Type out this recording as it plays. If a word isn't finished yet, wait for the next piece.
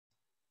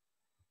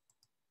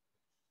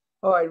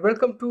All right,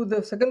 welcome to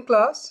the second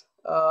class.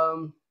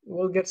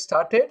 We'll get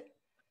started.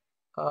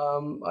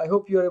 I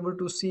hope you're able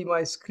to see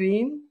my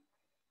screen.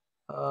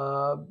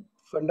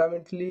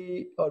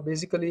 Fundamentally, or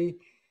basically,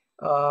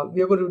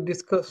 we are going to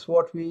discuss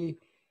what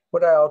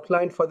I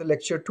outlined for the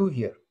lecture 2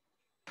 here.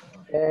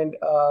 And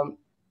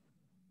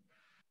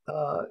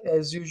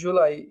as usual,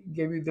 I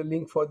gave you the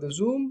link for the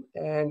Zoom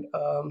and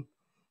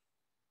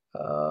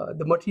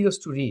the materials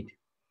to read.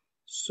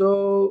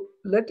 So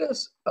let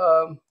us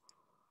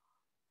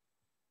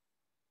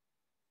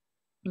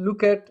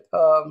look at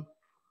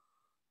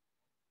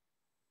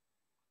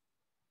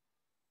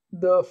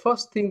the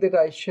first thing that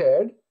I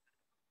shared,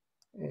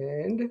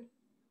 and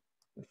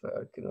if I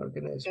can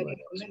organize my...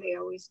 They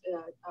always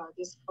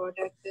just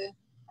contact and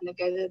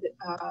gather the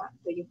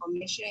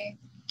information.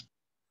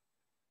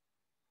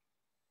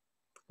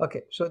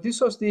 Okay, so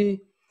this was the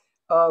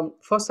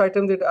first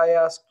item that I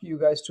asked you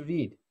guys to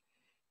read.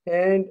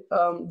 And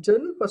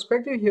general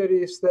perspective here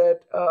is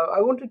that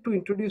I wanted to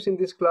introduce in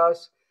this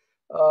class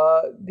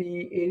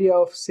the area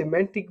of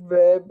semantic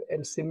web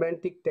and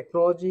semantic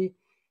technology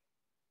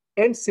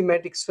and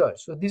semantic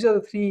search. So these are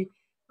the three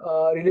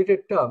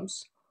related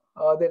terms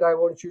that I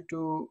want you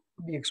to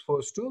be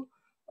exposed to.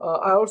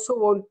 I also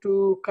want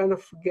to kind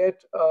of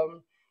get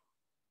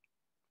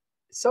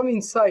some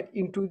insight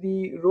into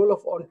the role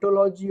of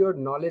ontology or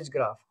knowledge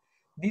graph.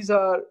 These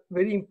are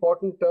very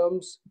important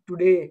terms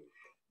today,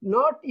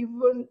 not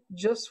even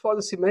just for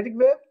the semantic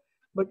web,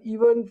 but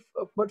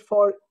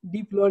for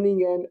deep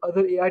learning and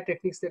other AI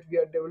techniques that we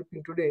are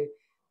developing today.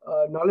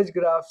 Knowledge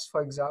graphs,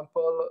 for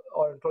example,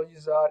 or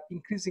ontologies are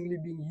increasingly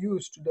being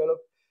used to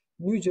develop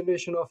new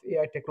generation of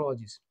AI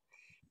technologies.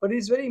 But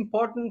it's very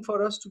important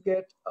for us to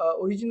get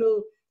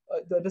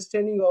the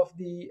understanding of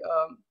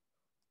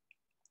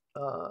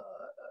uh,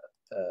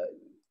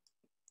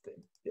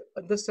 the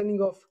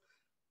understanding of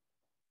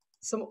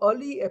some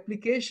early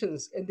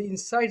applications and the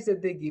insights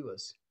that they give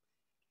us.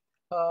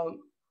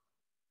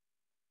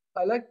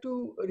 I like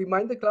to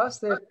remind the class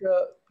that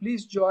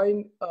please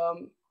join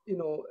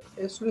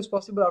as soon as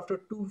possible after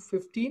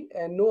 2:15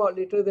 and no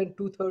later than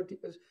 2:30,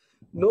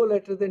 no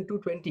later than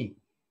 2:20.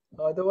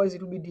 Otherwise,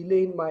 it will be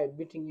delaying my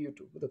admitting you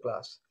to the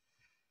class.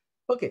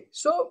 Okay,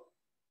 so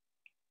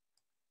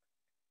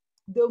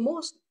there are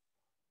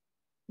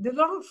a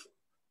lot of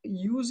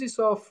uses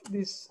of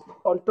these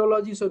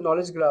ontologies or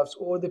knowledge graphs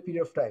over the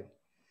period of time.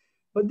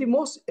 But the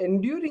most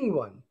enduring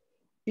one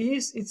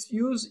is its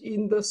use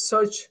in the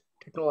search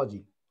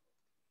technology.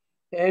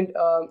 And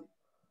uh,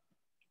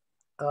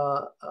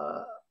 uh,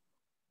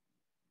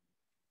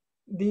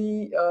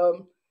 the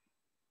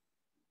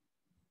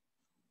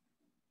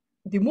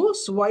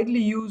most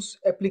widely used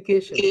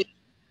application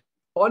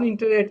on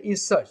internet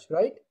is search,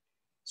 right?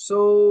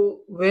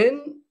 So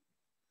when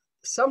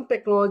some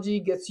technology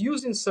gets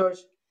used in search,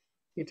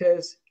 it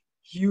has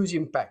huge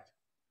impact,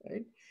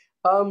 right?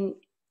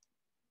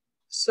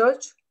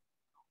 Search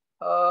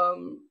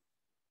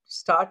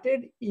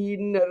started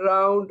in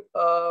around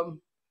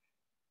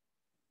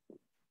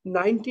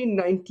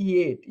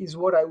 1998 is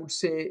what I would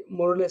say,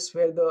 more or less,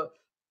 where the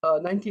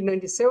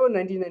 1997,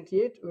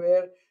 1998,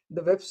 where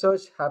the web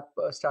search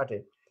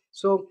started.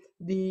 So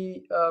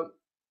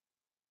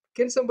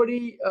can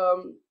somebody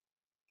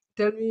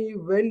tell me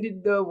when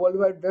did the World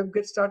Wide Web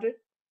get started?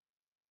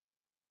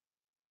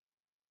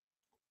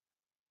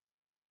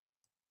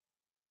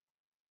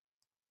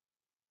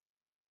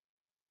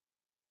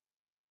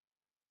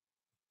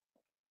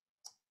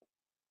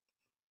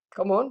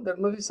 Come on, there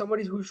must be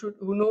somebody who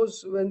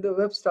knows when the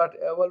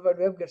World Wide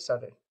Web gets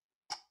started.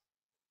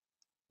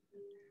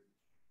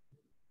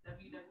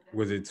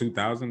 Was it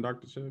 2000,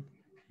 Dr. Shep?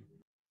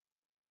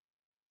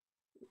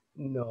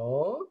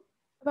 No.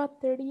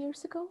 About 30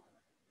 years ago?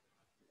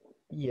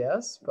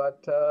 Yes,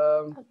 but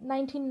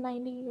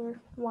 1990 or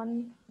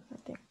 1, I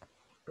think.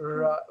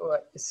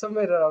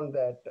 Somewhere around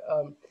that.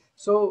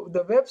 So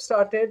the web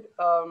started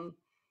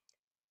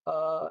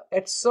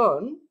at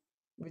CERN,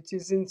 which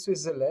is in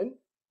Switzerland,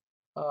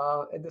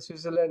 at the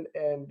Switzerland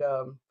and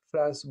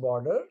France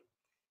border.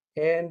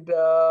 And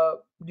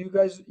you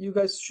guys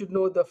should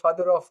know the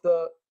father of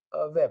the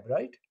web,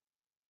 right?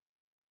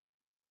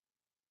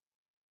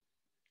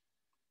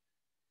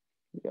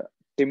 Yeah,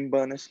 Tim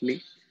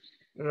Berners-Lee.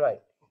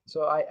 Right.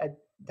 So I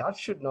that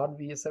should not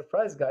be a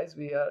surprise, guys.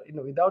 We are,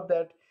 without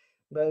that,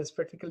 there is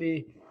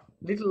practically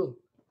little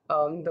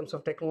in terms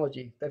of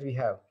technology that we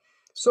have.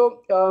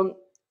 So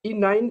in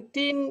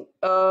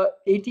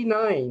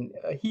 1989,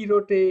 he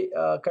wrote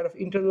a kind of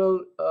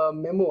internal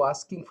memo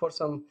asking for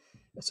some.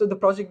 So the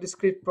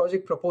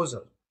project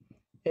proposal,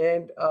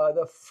 and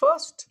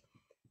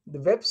the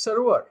web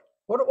server.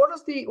 What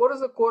is the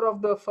core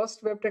of the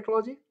first web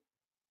technology?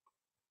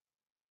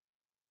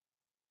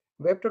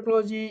 Web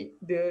technology,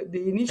 the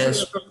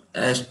initial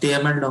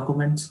HTML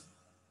documents.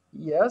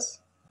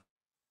 Yes.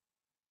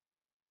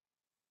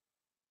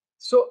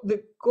 So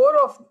the core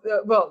of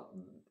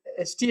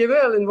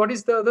HTML, and what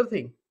is the other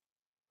thing?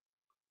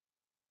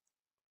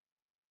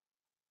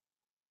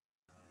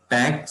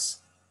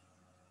 Tags.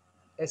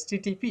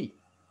 HTTP.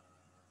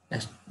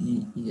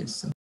 Yes,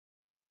 sir.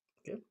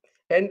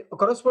 And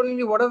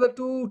correspondingly, what are the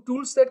two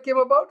tools that came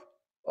about,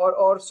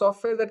 or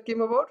software that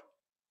came about?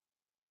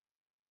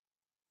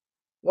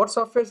 What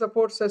software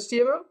supports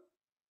HTML?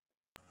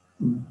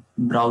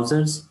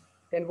 Browsers.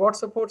 And what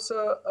supports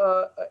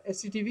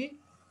HTTP?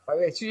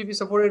 HTTP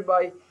supported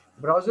by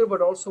browser,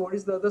 but also what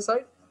is the other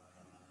side?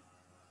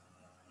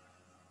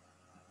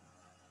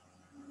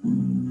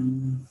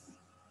 Mm,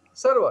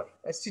 Server,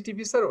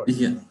 HTTP server,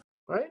 yeah.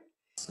 right?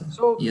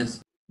 So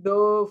Yes.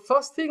 the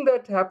first thing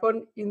that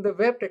happened in the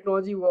web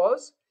technology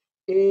was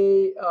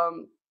a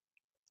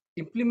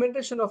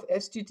implementation of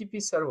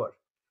HTTP server,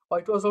 or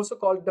it was also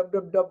called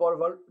www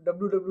or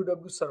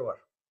www server.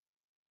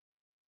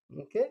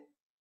 Okay,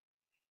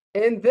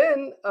 and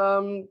then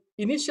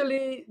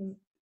initially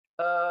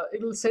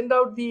it will send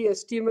out the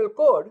HTML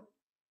code,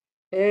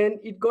 and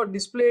it got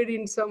displayed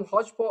in some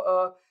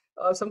hodgepodge,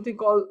 something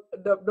called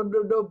the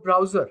www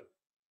browser.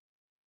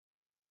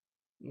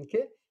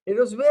 Okay, it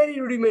was very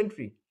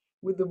rudimentary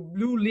with the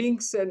blue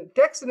links and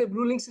text, and the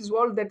blue links is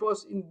all that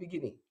was in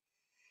beginning.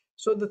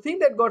 So the thing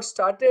that got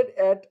started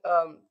at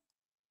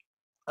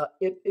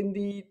in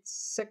the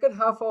second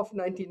half of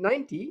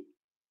 1990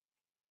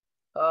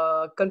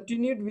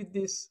 continued with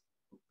this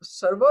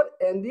server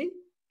and the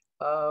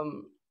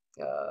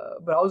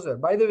browser.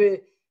 By the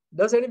way,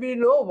 does anybody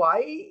know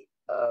why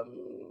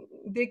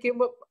they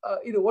came up?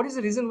 What is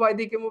the reason why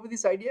they came up with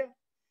this idea?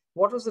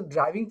 What was the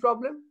driving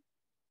problem?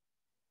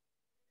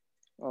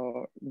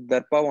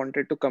 DARPA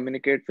wanted to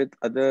communicate with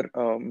other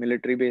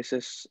military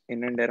bases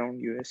in and around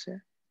USA.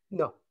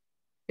 No,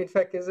 in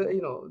fact,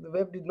 the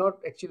web did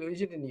not actually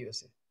originate in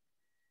USA.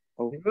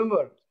 Oh.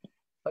 Remember,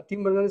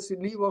 Tim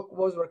Berners-Lee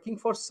was working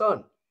for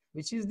CERN,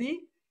 which is the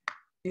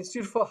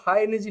Institute for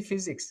High Energy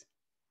Physics.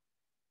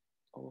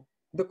 Oh.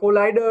 The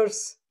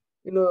colliders,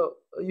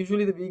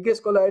 usually the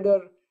biggest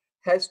collider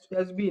has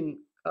been,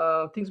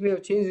 things may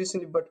have changed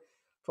recently, but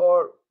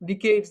for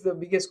decades the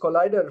biggest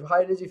collider,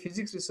 high energy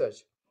physics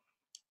research,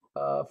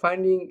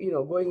 finding,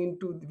 going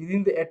into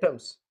within the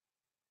atoms,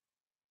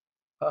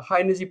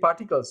 high energy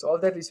particles, all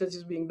that research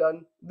is being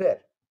done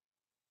there,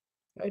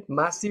 right?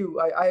 Massive,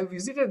 I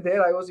visited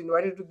there, I was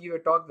invited to give a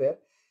talk there,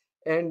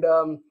 and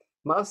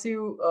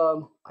massive,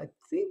 I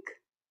think,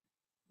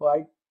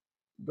 I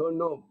don't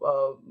know,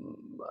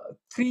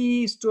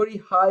 3-story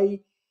high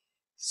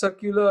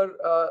circular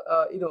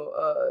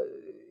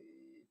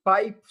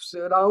pipes,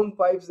 round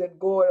pipes that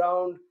go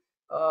around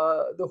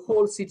the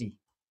whole city,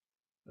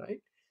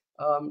 right?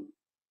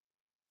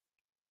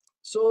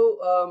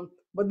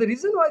 But the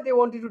reason why they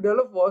wanted to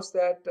develop was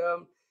that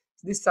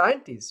the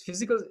scientists,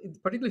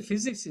 particularly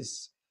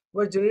physicists,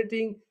 were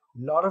generating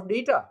a lot of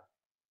data,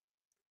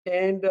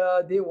 and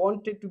they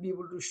wanted to be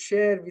able to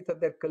share with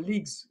their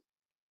colleagues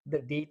the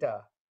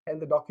data and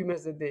the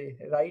documents that they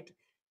write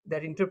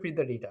that interpret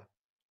the data,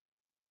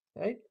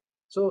 right?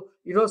 So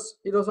it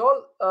was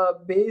all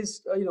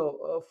based,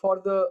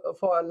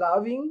 for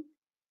allowing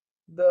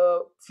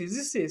the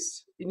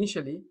physicists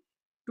initially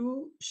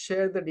to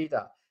share the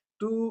data,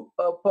 to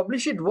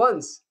publish it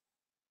once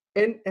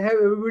and have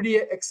everybody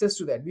access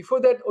to that. Before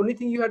that, only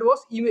thing you had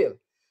was email.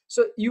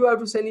 So you have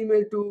to send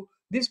email to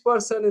this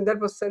person, and that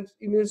person sends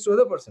emails to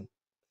other person,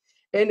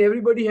 and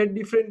everybody had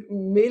different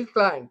mail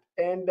client,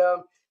 and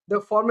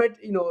the format,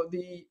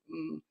 the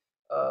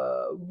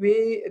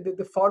way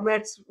the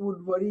formats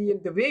would vary,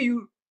 and the way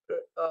you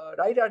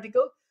write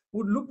article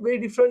would look very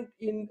different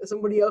in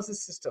somebody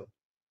else's system.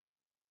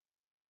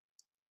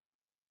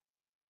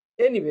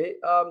 Anyway,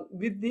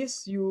 with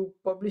this you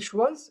publish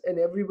once and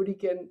everybody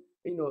can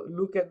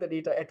look at the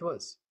data at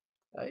once,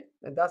 right?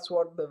 And that's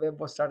what the web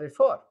was started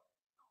for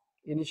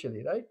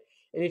initially, right?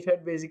 And it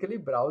had basically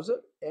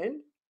browser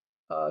and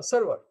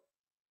server.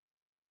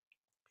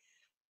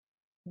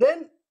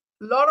 Then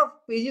a lot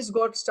of pages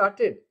got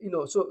started,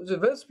 so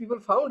once people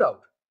found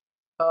out,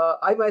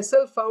 I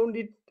myself found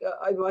it,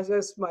 I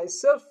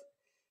myself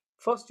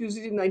first used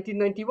it in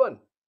 1991,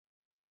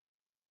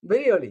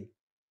 very early,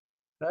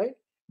 right?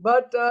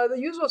 But the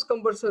use was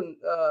cumbersome,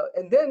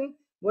 and then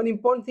one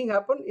important thing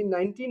happened in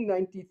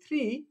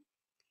 1993.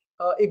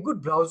 A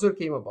good browser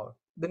came about.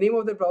 The name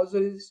of the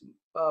browser is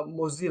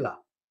Mozilla,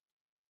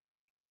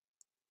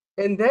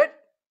 and that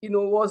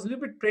was a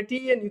little bit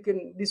pretty, and you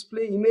can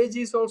display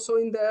images also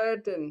in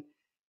that, and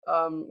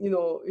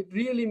it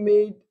really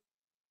made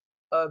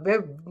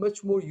web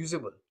much more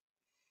usable.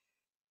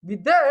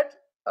 With that,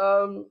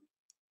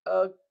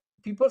 uh,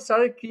 people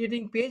started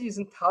creating pages,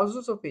 and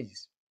thousands of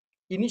pages.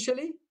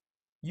 Initially,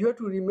 you have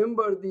to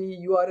remember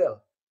the URL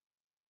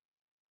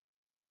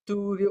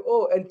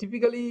and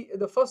typically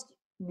the first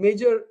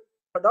major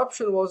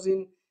adoption was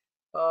in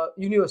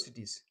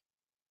universities.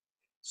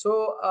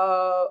 So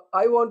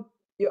I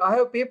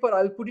have paper,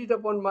 I'll put it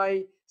up on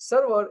my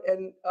server,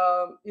 and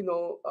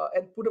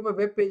and put up a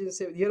web page and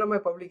say, here are my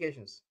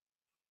publications.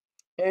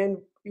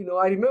 And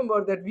I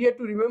remember that we had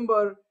to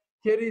remember,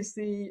 here is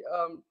the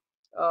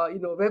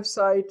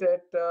website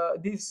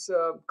at this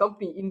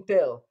company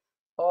Intel,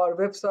 or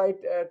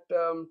website at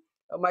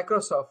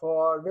Microsoft,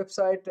 or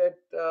website at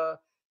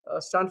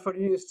Stanford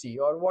University,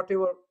 or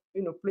whatever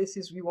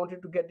places we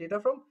wanted to get data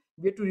from.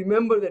 We have to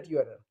remember that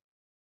URL.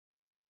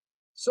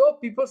 So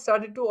people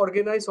started to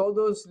organize all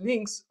those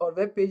links or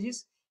web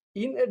pages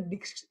in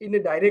a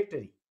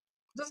directory,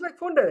 just like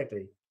phone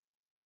directory,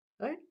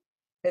 right?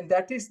 And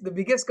that is the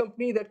biggest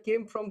company that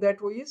came from that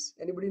is,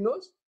 anybody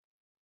knows?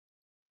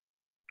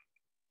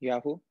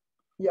 Yahoo.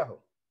 Yahoo.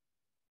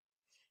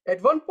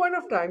 At one point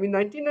of time in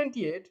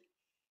 1998,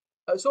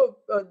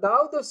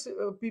 now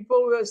the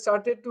people were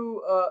started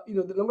to,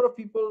 the number of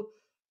people,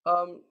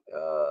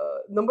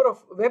 number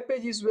of web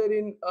pages were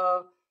in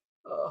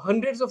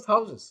hundreds of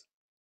thousands.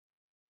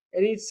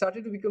 And it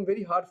started to become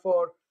very hard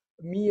for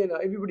me and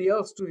everybody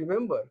else to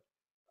remember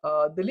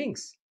the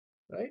links,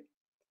 right?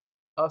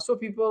 So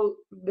people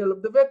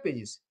developed the web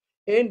pages,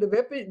 and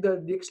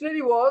the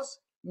dictionary was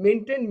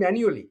maintained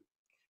manually.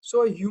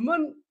 So a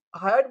human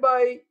hired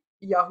by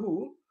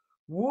Yahoo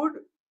would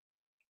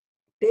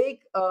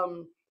take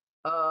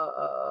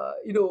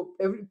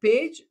every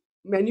page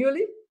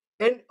manually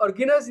and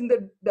organize in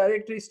the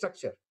directory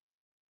structure.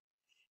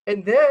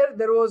 And there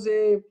was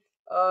a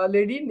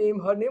lady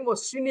named, her name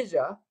was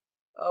Srinija.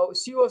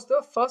 She was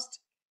the first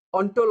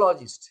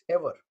ontologist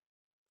ever.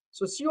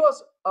 So she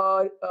was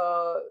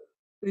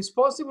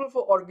responsible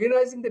for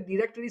organizing the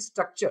directory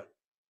structure,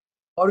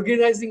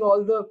 organizing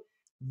all the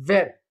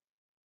web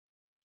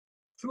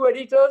through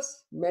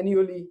editors,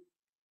 manually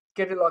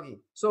cataloging.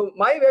 So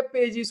my web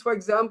pages, for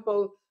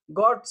example,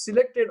 got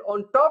selected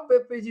on top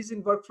web pages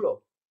in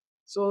workflow.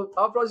 So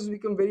our process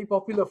become very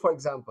popular, for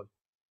example,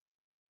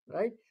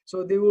 right?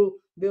 So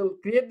they'll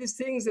create these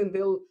things and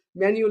they'll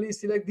manually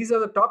select, these are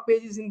the top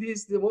pages in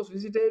this, the most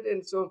visited.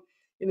 And so,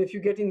 if you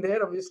get in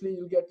there, obviously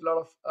you'll get a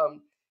lot of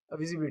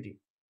visibility.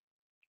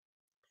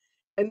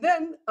 And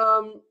then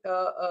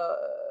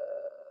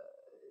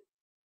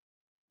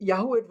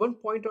Yahoo at one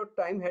point of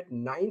time had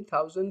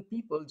 9,000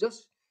 people,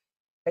 just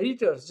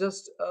editors,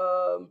 just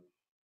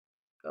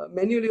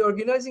manually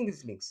organizing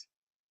these links.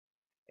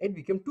 It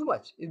became too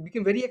much. It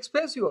became very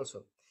expensive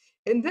also.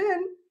 And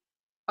then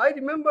I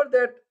remember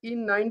that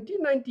in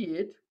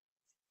 1998,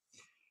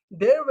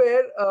 there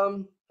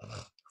were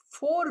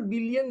 4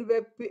 billion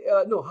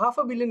half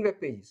a billion web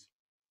pages.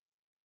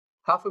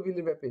 Half a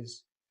billion web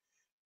pages.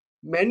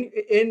 And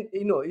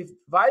if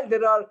while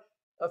there are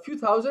a few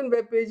thousand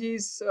web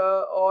pages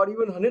or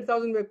even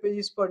 100,000 web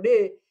pages per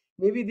day,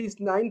 maybe these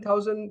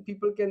 9,000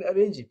 people can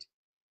arrange it.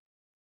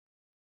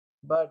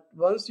 But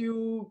once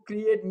you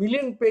create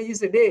million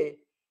pages a day,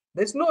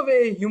 there's no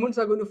way humans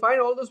are going to find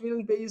all those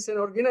million pages and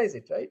organize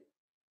it, right?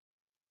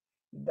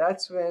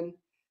 That's when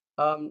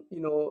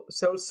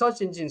several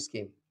search engines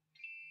came.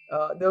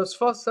 There was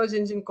first search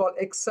engine called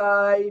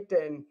Excite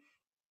and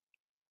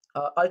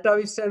Alta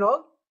Vista and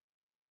all.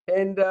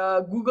 And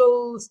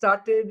Google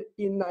started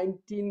in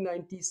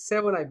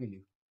 1997, I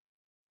believe.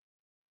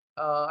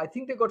 I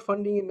think they got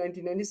funding in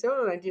 1997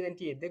 or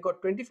 1998. They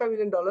got $25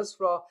 million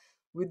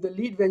with the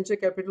lead venture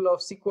capital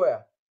of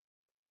Sequoia.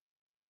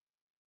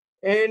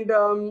 And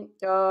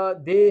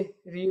they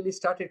really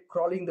started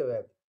crawling the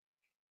web.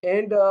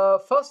 And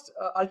first,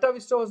 Alta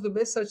Vista was the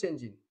best search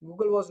engine.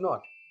 Google was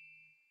not.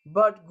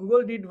 But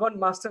Google did one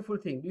masterful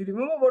thing. Do you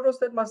remember what was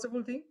that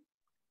masterful thing?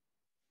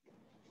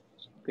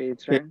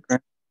 PageRank.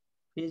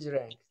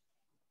 PageRank.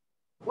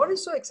 What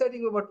is so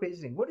exciting about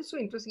PageRank? What is so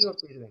interesting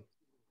about PageRank?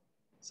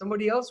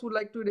 Somebody else would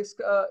like to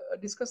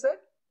discuss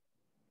that?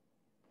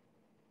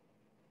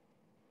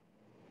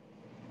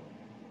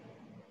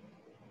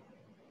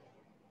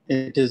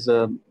 It is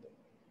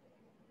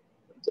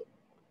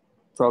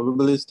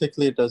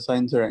probabilistically it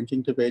assigns a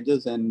ranking to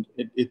pages, and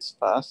it's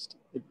fast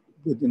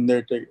within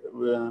their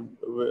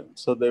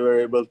so they were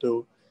able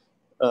to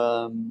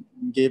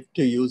give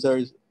to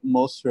users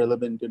most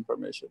relevant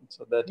information.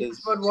 So that yes,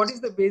 is. But what is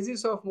the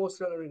basis of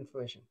most relevant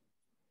information?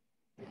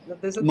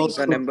 There's a most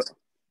thing. number.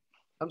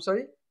 I'm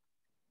sorry.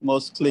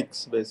 Most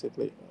clicks,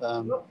 basically.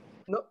 No.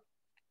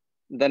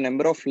 The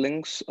number of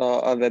links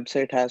a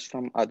website has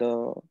from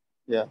other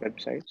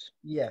websites.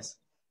 Yes.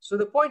 So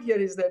the point here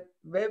is that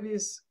web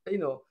is,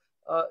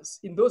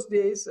 in those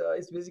days,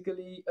 it's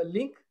basically a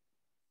link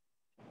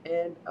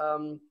and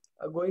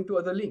going to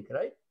other link,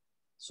 right?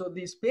 So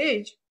this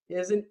page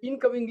is an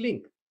incoming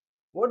link.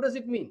 What does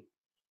it mean?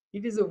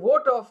 It is a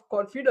vote of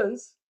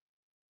confidence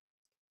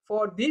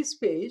for this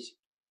page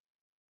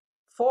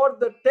for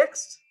the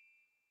text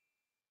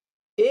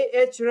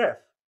ahref.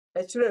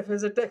 href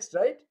is a text,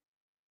 right?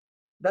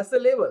 That's the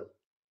label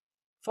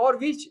for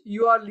which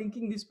you are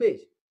linking this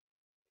page.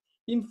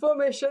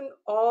 Information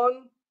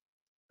on,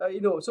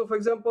 so for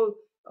example,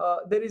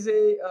 there is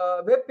a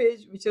web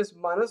page which is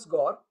Manas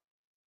Gaur,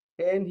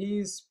 and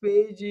his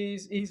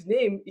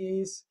name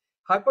is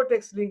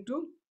hypertext link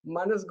to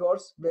Manas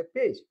Gaur's web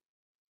page,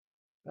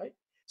 right?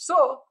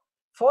 So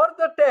for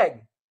the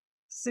tag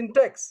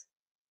syntax,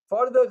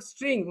 for the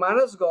string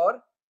Manas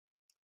Gaur,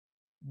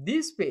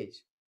 this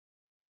page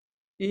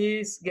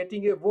is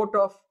getting a vote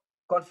of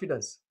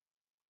confidence.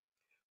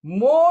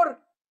 More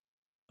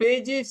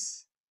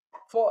pages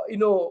for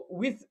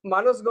with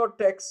Manas Gaur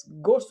text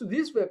goes to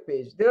this web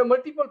page. There are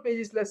multiple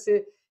pages, let's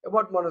say,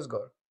 about Manas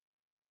Gaur.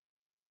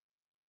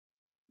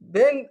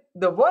 Then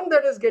the one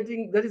that is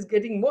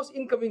getting most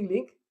incoming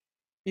link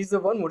is the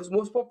one what is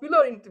most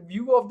popular in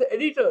view of the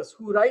editors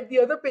who write the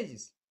other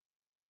pages.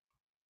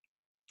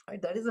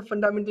 Right? That is the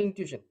fundamental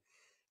intuition.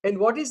 And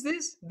what is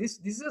this? This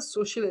is a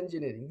social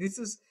engineering. This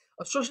is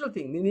a social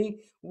thing, meaning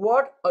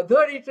what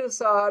other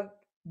editors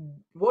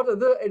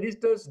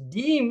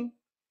deem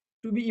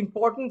to be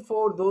important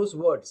for those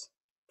words,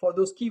 for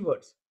those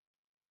keywords.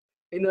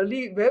 In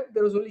early web,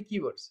 there was only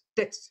keywords,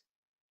 text.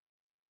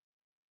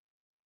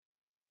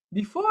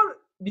 Before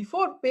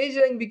page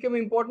rank became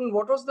important,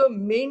 what was the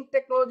main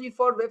technology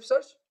for web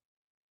search?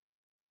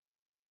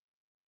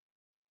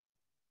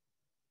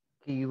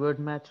 Keyword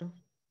matching.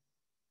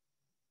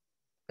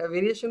 A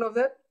variation of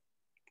that?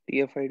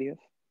 TF-IDF.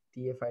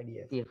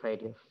 TF-IDF.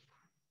 TF-IDF.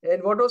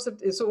 And what was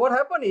it? So what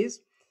happened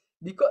is,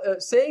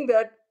 because saying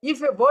that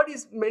if a word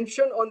is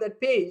mentioned on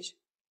that page,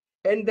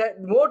 and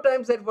that more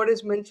times that word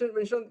is mentioned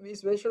on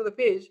the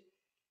page,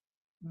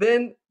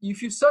 then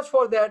if you search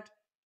for that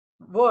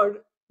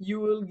word, you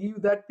will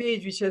give that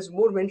page which has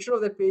more mention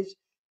of that page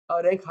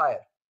a rank higher.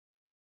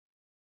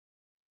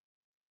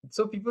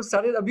 So people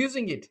started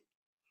abusing it.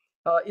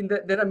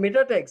 There are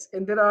meta tags,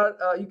 and there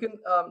are you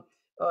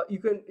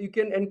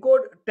can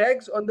encode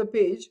tags on the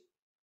page.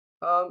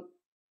 Um,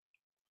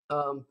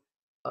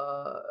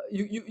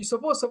 you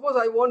suppose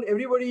I want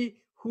everybody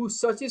who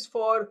searches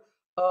for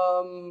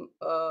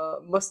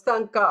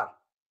Mustang car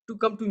to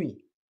come to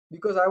me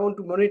because I want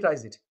to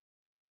monetize it.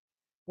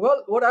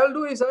 Well, what I'll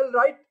do is I'll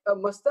write a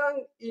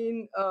Mustang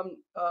in a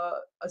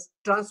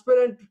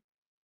transparent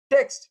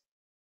text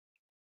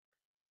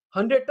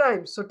 100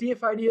 times. So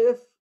TF-IDF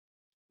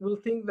will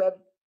think that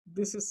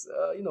this is,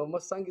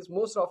 Mustang is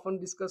most often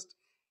discussed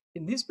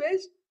in this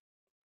page.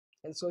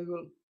 And so it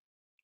will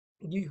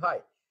give you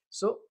high.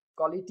 So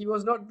quality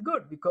was not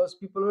good because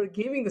people were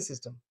gaming the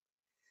system.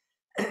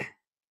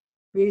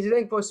 Page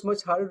rank was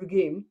much harder to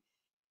game.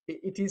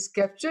 It is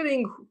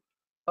capturing,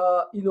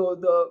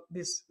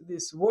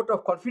 this vote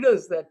of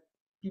confidence that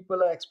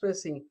people are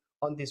expressing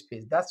on this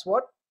page. That's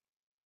what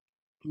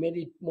made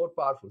it more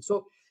powerful.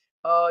 So,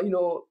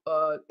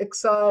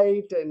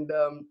 Excite and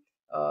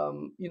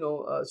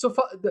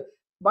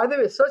by the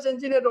way, search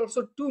engine had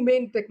also two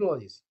main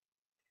technologies.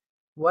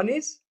 One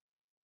is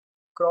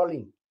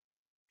crawling,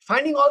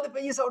 finding all the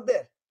pages out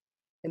there,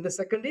 and the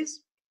second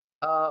is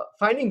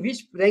finding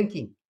which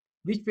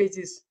page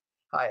is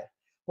higher.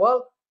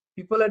 Well,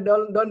 people had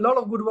done a lot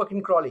of good work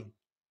in crawling.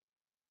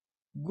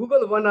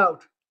 Google won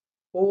out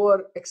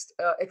over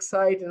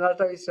Excite and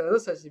AltaVista and other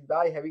search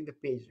by having the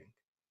page rank.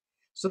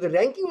 So the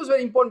ranking was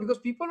very important because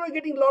people were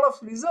getting a lot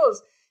of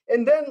results,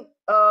 and then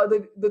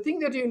the thing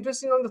that you're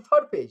interested in on the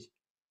third page,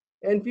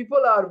 and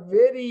people are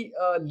very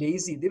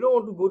lazy. They don't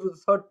want to go to the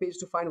third page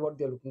to find what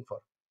they're looking for.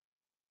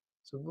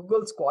 So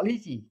Google's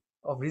quality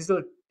of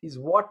result is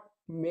what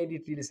made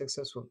it really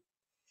successful.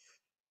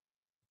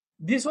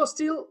 This was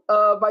still,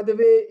 by the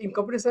way, in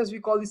computer science, we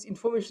call this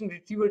information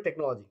retrieval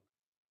technology.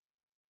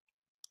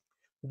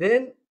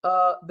 Then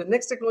the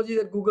next technology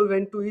that Google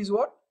went to is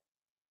what?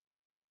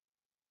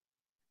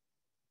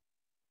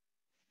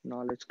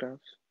 Knowledge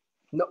graphs.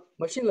 No,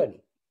 machine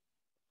learning.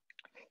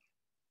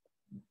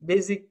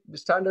 Basic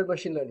standard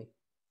machine learning.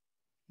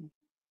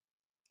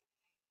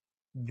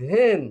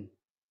 Then,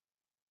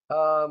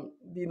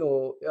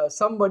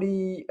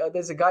 somebody,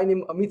 there's a guy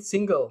named Amit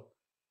Singhal,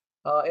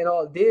 and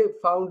all, they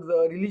found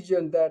the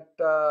religion that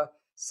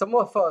some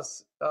of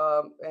us,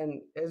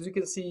 and as you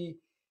can see,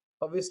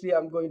 obviously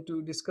I'm going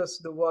to discuss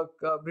the work,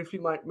 briefly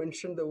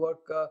mention the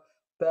work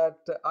that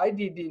I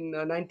did in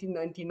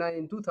 1999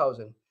 and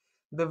 2000.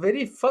 The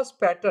very first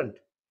patent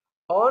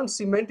on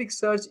semantic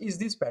search is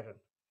this patent.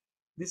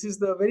 This is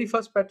the very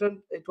first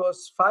patent. It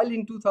was filed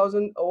in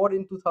 2000, award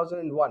in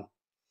 2001.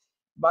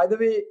 By the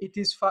way,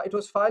 it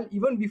was filed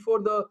even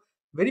before the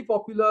very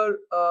popular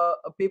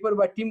paper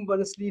by Tim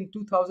Berners-Lee in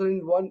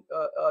 2001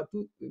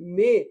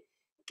 May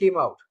came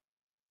out.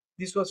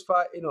 This was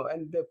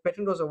and the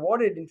patent was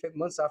awarded, in fact,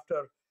 months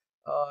after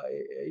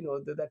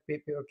that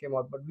paper came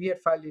out. But we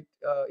had filed it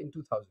in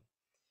 2000.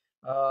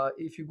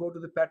 If you go to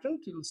the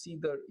patent, you will see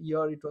the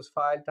year it was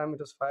filed, time it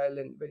was filed,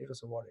 and when it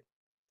was awarded.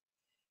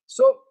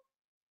 So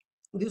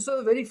this was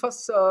the very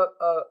first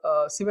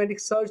semantic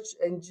search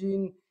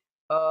engine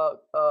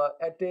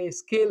at a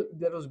scale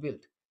that was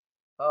built.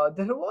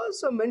 There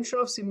was a mention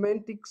of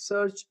semantic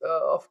search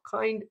of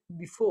kind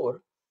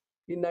before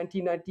in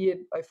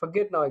 1998. I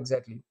forget now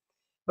exactly.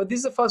 But this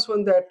is the first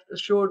one that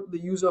showed the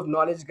use of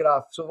knowledge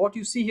graph. So what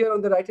you see here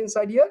on the right-hand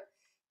side here,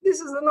 this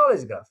is the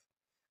knowledge graph.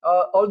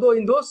 Although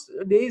in those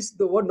days,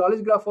 the word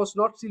knowledge graph was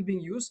not still being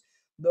used.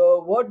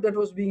 The word that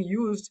was being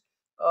used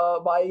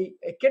by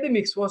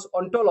academics was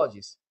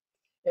ontologies.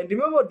 And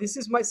remember, this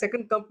is my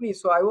second company,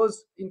 so I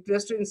was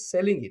interested in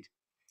selling it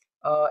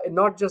and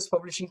not just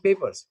publishing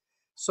papers.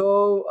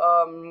 So,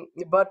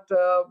 but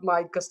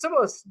my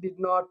customers did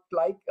not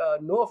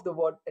know of the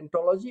word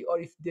ontology, or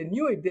if they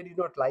knew it, they did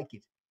not like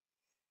it.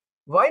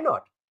 Why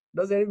not?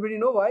 Does anybody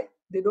know why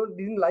they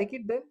didn't like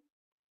it then?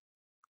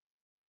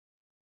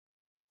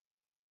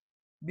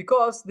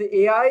 Because the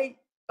AI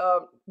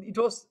it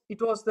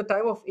was the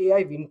time of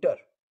AI winter.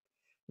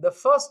 The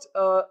first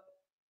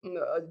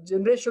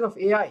generation of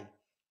AI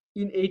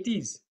in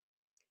 80s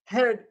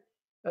had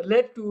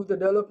led to the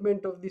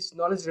development of this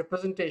knowledge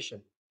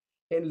representation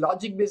and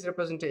logic-based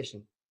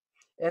representation.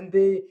 And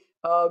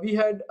we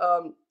had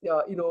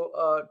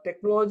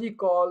technology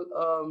called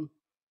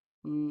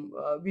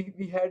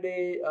we had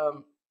a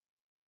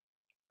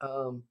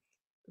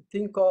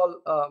thing called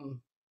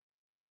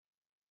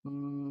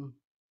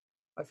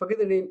I forget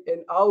the name,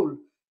 an owl,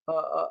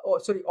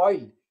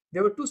 oil.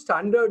 There were two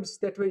standards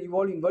that were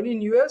evolving, one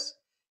in US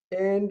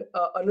and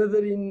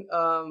another in,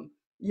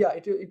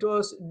 it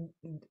was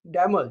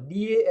DAML,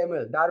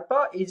 DAML,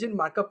 DARPA Agent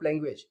Markup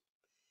Language.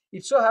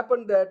 It so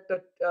happened that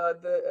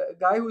the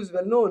guy who is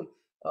well known,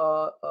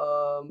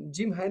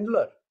 Jim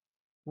Handler,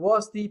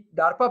 was the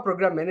DARPA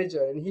program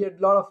manager, and he had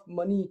a lot of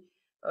money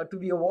to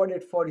be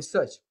awarded for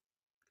research.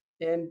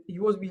 And he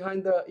was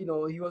behind the,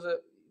 he was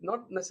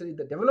not necessarily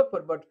the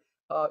developer, but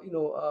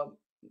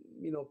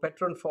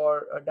patron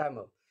for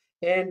DAML.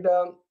 And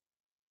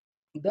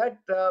that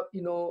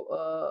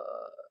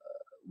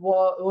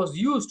was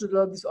used to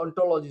develop these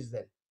ontologies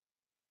then.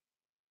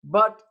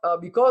 But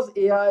because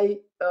AI,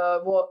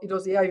 it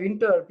was AI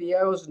winter,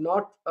 AI was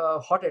not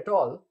hot at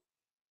all,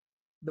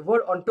 the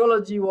word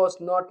ontology was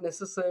not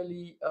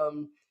necessarily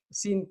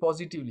seen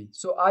positively.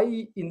 So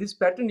I, in this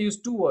pattern,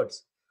 used two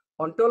words,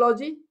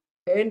 ontology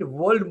and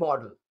world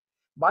model.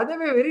 By the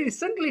way, very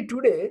recently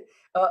today,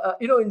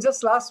 in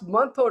just last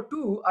month or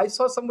two, I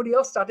saw somebody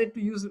else started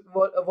to use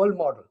a world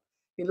model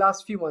in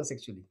last few months,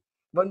 actually,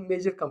 one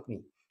major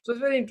company. So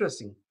it's very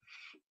interesting.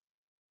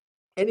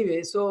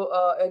 Anyway, so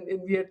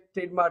and we had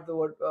trademarked the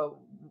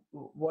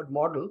word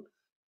model,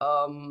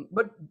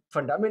 but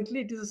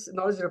fundamentally it is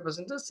knowledge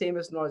representative, same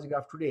as knowledge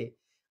graph today.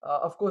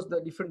 Of course,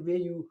 the different way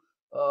you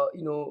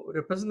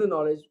represent the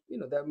knowledge,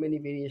 there are many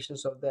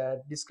variations of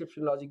that: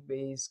 description logic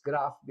based,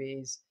 graph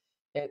based,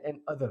 and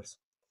others.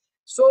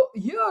 So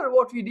here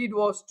what we did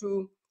was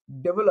to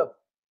develop,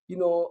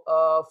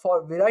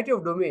 for a variety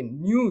of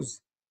domain,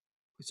 news,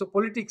 so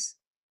politics,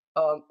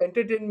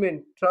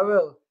 entertainment,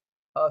 travel,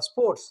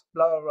 sports,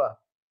 blah blah blah,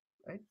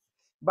 right?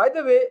 By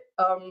the way,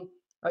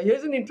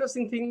 here's an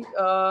interesting thing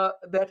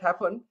that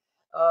happened.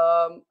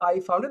 I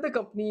founded the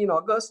company in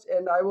August,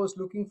 and I was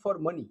looking for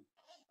money,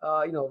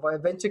 via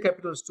venture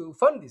capitals to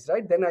fund this,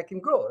 right? Then I can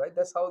grow, right?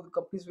 That's how the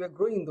companies were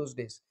growing in those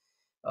days.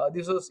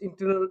 This was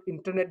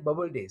internet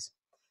bubble days.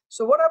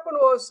 So what happened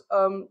was,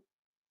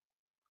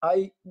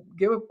 I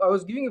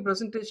was giving a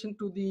presentation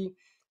to the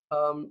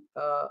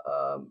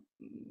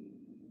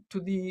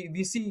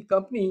VC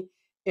company,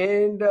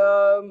 and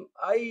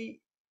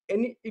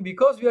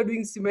because we are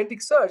doing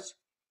semantic search,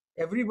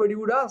 everybody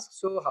would ask,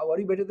 so how are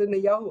you better than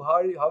Yahoo?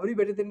 How are you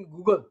better than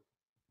Google?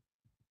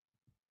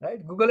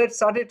 Right? Google had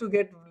started to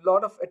get a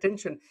lot of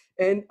attention,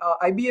 and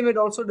IBM had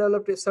also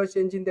developed a search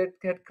engine that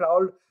had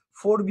crawled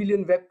 4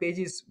 billion web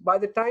pages by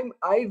the time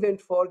I went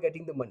for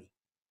getting the money.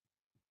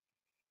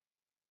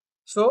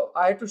 So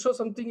I had to show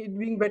something it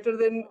being better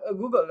than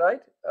Google,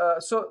 right?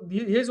 So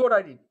here's what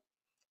I did.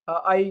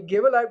 I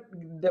gave a live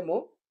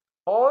demo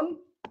on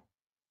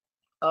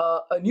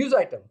a news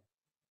item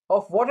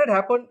of what had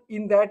happened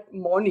in that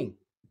morning.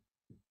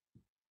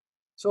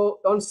 So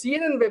on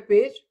CNN web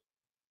page,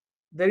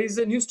 there is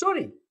a news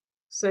story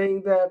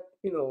saying that,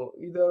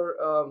 either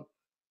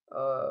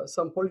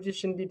some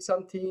politician did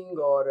something,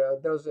 or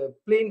there was a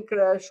plane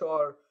crash,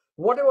 or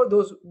whatever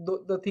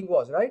the thing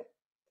was, right?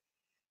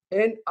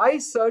 And I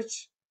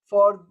search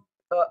for,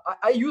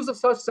 I use a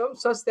search term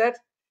such that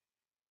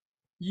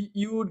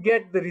you would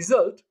get the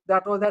result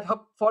that was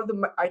for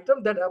the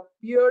item that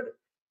appeared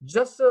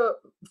just a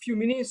few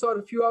minutes or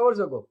a few hours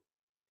ago.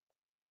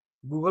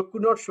 Google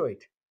could not show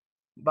it.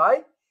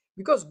 Why?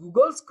 Because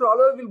Google's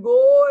crawler will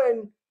go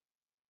and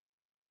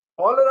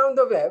all around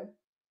the web,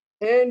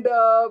 and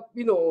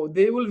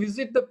they will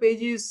visit the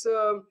pages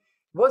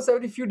once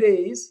every few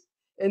days,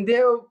 and they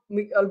have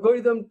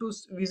algorithm to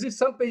visit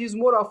some pages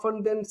more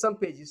often than some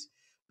pages.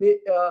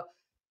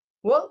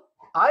 Well,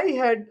 I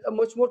had a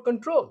much more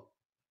control,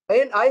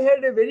 and I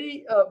had a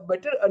very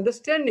better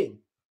understanding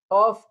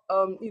of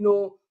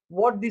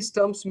what these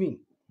terms mean.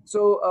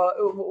 So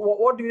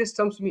what various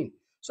terms mean.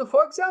 So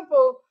for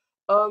example,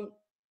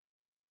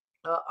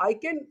 I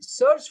can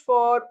search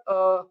for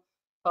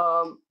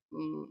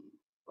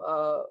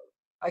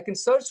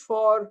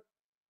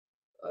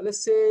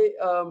let's say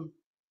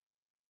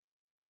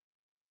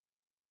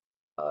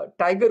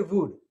Tiger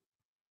Wood,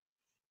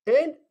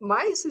 and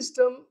my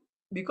system,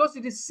 because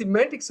it is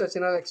semantic search,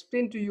 and I'll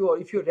explain to you, or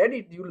if you read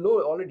it, you'll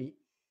know already.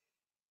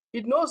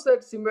 It knows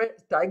that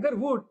Tiger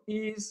Wood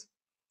is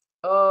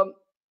an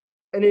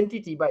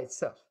entity by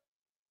itself.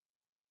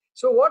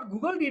 So what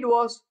Google did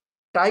was,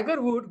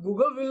 Tiger Wood,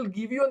 Google will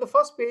give you on the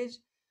first page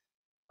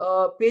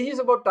pages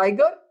about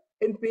tiger,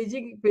 and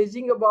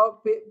pages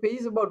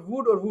about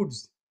wood or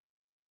woods,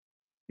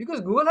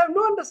 because Google have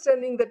no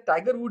understanding that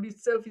Tiger Wood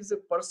itself is a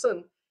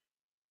person.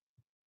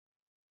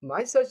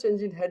 My search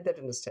engine had that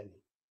understanding.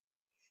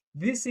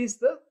 This is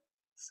the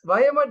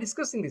Why am I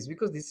discussing this?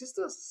 Because this is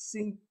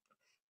the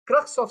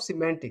crux of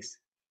semantics.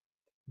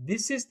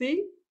 This is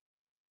the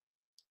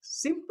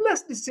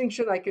simplest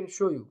distinction I can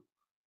show you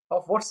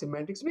of what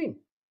semantics mean.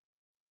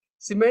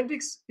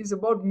 Semantics is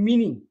about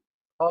meaning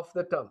of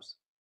the terms,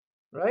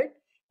 right?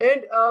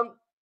 And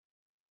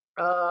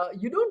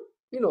you don't,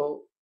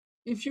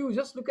 if you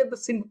just look at the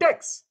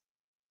syntax,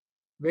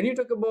 when you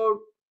talk about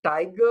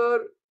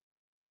tiger,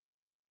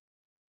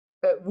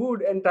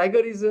 wood, and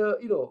tiger is a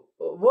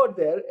a word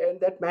there, and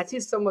that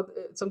matches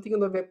something on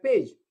the web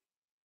page.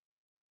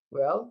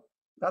 Well,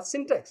 that's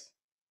syntax.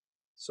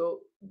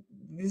 So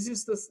this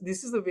is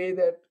the way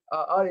that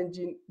our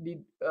engine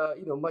did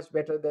much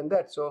better than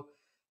that. So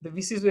the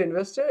VCs were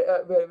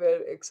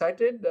were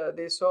excited.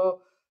 They saw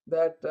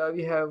that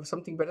we have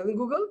something better than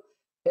Google,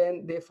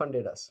 and they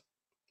funded us.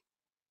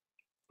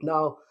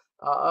 Now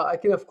I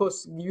can of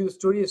course give you the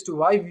story as to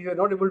why we were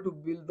not able to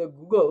build the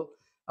Google.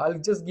 I'll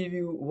just give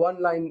you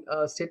one line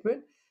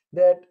statement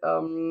that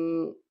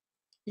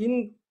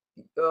in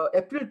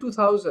April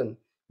 2000,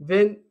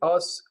 when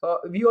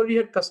we already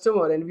had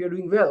customer and we are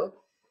doing well,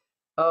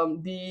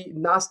 the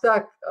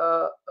Nasdaq,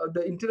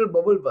 the internal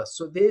bubble burst.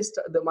 So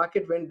the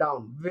market went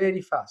down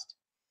very fast.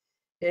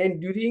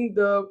 And during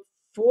the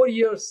 4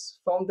 years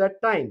from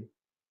that time,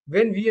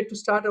 when we had to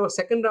start our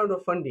second round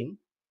of funding,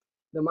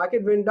 the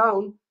market went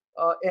down,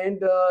 and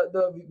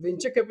the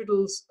venture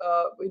capitals,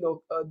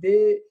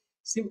 they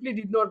simply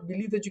did not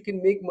believe that you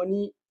can make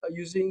money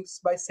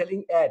by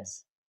selling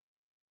ads.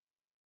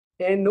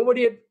 And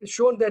nobody had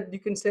shown that you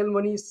can sell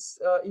money,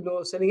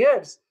 selling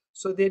ads.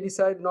 So they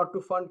decided not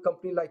to fund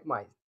company like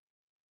mine.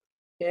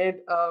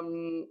 And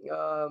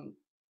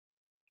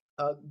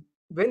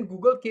when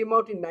Google came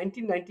out in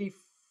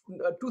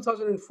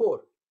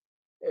 2004,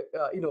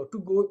 to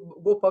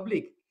go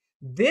public,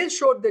 they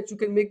showed that you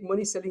can make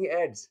money selling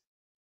ads.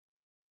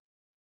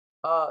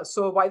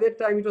 So by that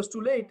time it was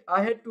too late.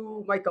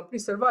 My company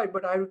survived,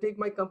 but I had to take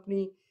my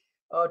company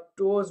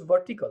towards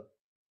vertical.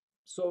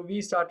 So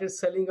we started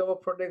selling our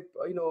product,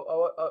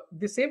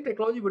 the same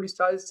technology, but we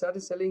started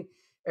selling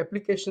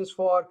applications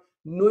for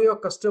know your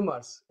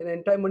customers and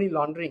anti-money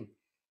laundering.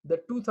 The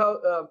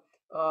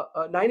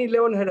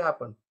 9/11 had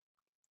happened.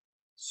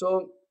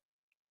 So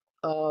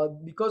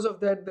because of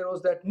that, there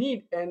was that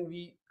need, and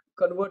we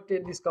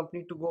converted this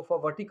company to go for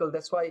vertical.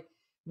 That's why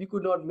we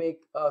could not make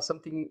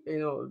something,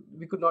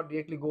 we could not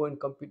directly go and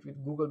compete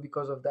with Google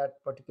because of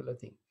that particular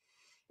thing.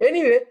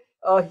 Anyway,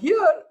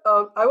 here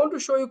I want to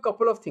show you a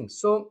couple of things.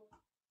 So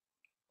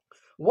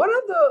one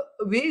of the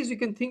ways you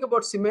can think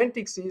about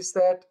semantics is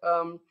that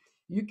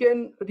you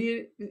can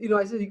I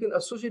said you can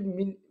associate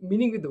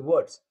meaning with the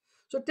words.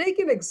 So take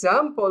an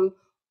example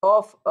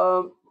of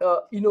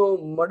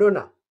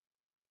Madonna.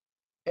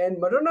 And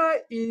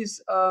Madonna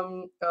is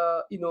an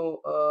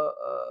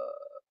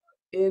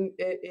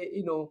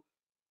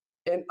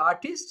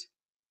artist.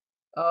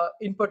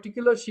 In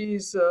particular, she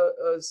is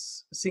a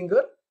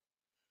singer,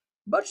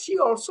 but she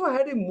also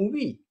had a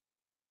movie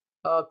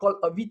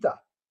called Avita,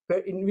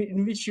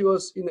 in which she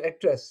was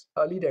actress,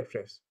 lead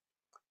actress.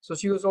 So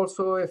she was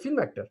also a film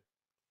actor.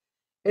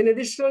 And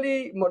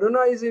additionally,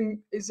 Madonna is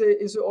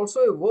also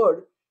a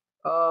word,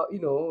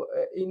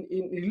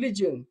 in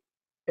religion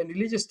and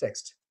religious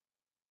text.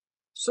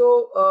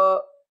 So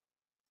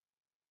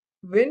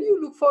when you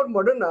look for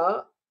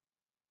Madonna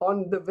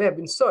on the web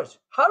in search,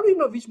 how do you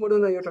know which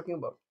Madonna you're talking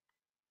about?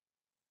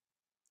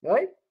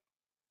 Right?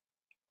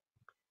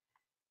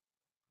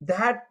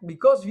 That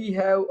because we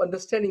have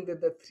understanding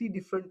that there are 3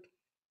 different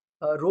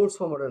roles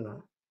for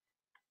Madonna,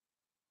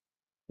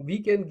 we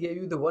can give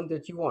you the one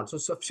that you want. So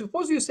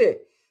suppose you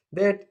say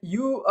that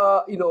you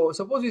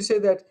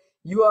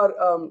are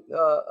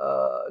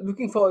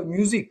looking for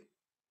music,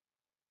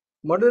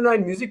 Madonna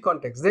in music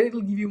context, then it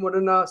will give you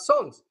Madonna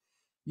songs.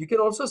 You can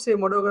also say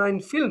Madonna in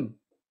film.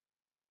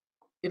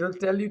 It will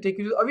take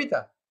you to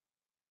Avita,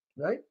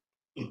 right?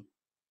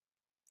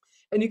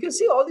 And you can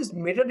see all this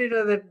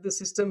metadata that the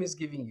system is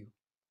giving you.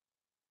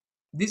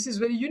 This is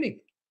very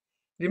unique.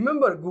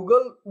 Remember,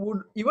 Google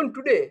would, even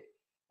today,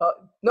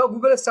 now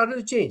Google has started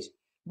to change.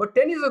 But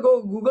 10 years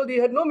ago, Google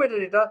had no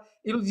metadata.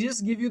 It will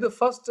just give you the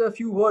first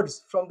few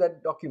words from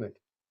that document.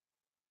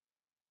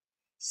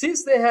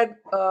 Since they had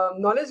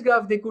knowledge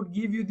graph, they could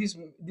give you this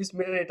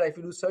metadata. If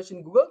you do search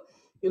in Google,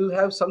 it will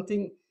have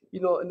something,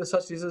 in the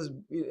search results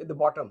at the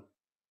bottom.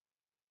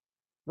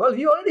 Well,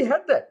 we already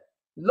had that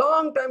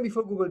long time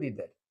before Google did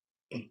that.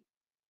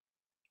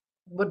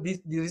 But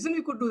the reason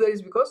we could do that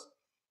is because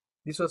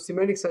this was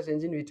semantic search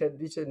engine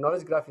which had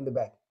knowledge graph in the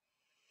back.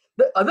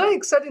 The other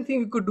exciting thing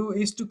we could do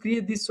is to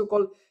create this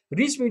so-called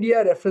rich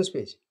media reference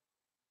page.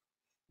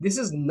 This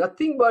is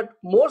nothing but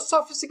more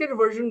sophisticated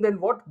version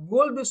than what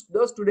Google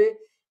does today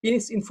in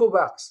its info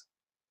box.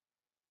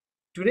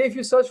 Today, if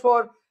you search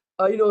for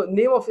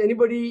name of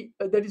anybody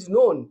that is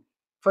known,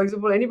 for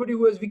example, anybody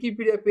who has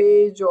Wikipedia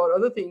page or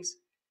other things,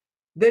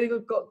 then it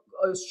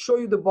will show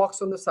you the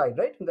box on the side,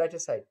 right, on the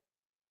right side.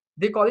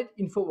 They call it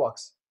info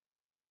box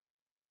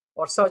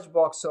or search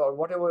box or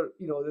whatever,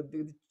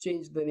 they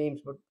changed the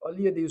names, but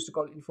earlier they used to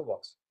call it info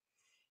box.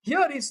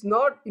 Here is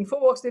not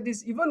InfoBox, that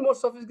is even more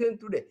sophisticated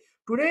today.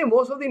 Today,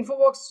 most of the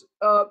InfoBox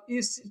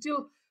is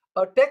still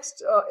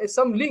text,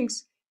 some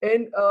links,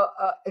 and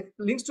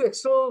links to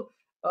external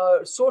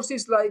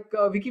sources like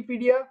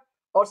Wikipedia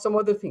or some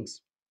other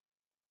things.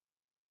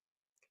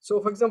 So,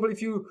 for example, if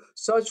you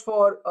search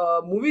for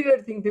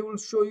movie-related thing, they will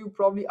show you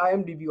probably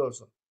IMDb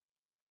also.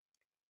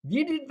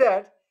 We did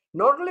that.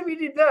 Not only we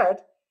did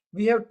that,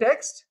 we have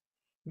text,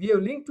 we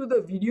have linked to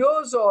the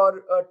videos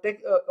or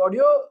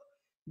audio.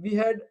 We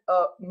had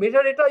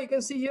metadata, you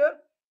can see here,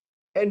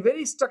 and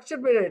very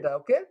structured metadata,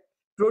 okay,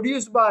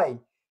 produced by,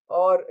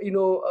 or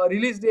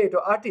release date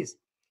or artist.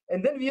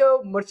 And then we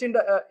have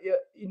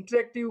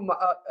interactive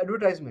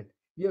advertisement.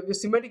 We have a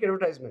semantic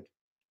advertisement.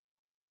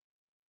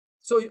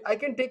 So I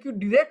can take you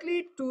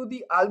directly to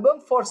the album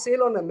for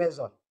sale on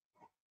Amazon.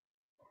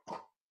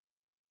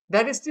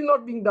 That is still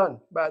not being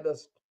done by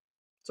others.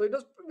 So it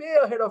was way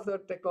ahead of the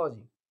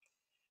technology.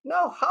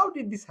 Now, how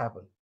did this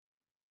happen?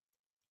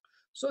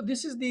 So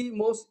this is the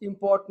most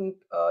important,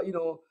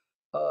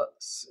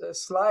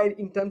 slide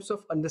in terms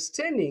of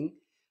understanding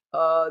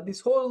this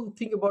whole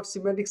thing about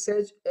semantic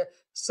search,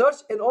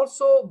 and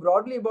also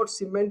broadly about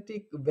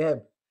semantic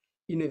web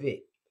in a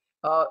way.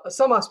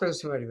 Some aspects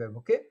of semantic web,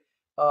 okay?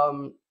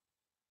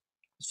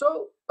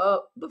 So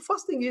the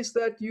first thing is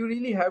that you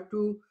really have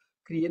to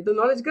create the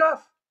knowledge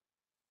graph,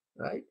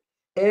 right?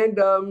 And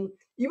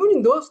even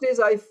in those days,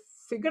 I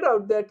figured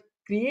out that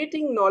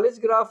creating knowledge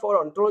graph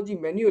or ontology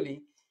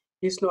manually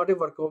is not a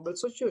workable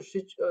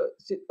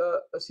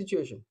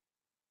situation,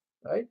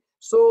 right?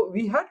 So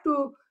we had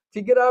to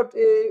figure out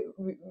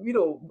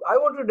I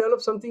want to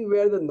develop something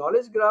where the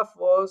knowledge graph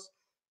was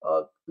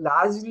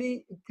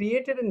largely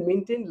created and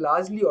maintained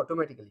largely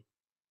automatically.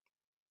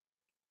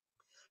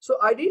 So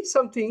I did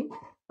something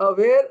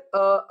where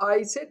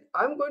I said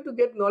I'm going to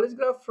get knowledge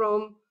graph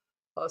from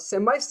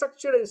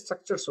semi-structured and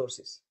structured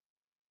sources,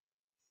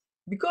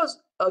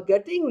 because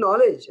getting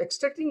knowledge,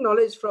 extracting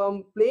knowledge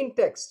from plain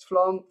text,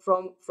 from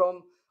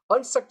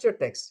unstructured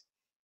text,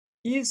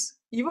 is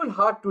even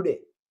hard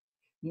today.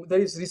 There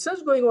is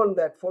research going on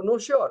that for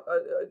sure.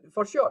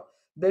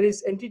 There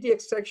is entity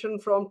extraction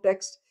from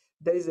text.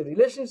 There is a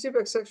relationship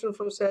extraction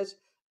from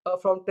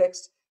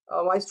text.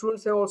 My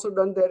students have also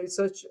done their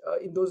research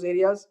in those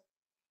areas,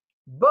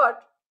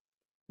 but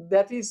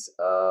that is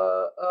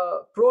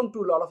prone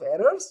to a lot of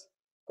errors.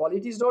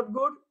 Quality is not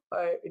good.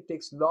 It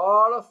takes a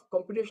lot of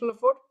computational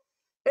effort,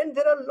 and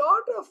there are a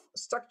lot of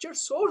structured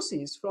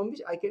sources from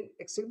which I can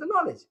extract the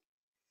knowledge.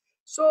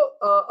 So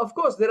of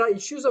course there are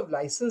issues of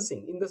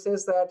licensing, in the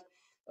sense that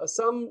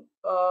some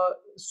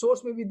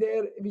source may be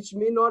there which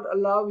may not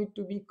allow it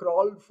to be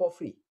crawled for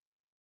free.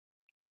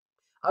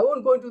 I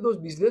won't go into those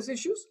business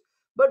issues,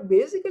 but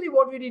basically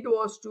what we did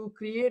was to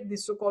create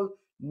these so-called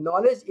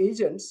knowledge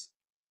agents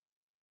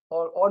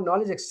or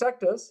knowledge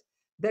extractors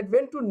that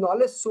went to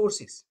knowledge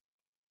sources.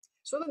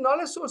 So the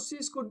knowledge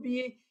sources could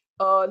be,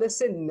 let's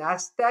say,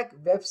 NASDAQ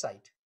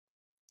website,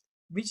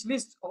 which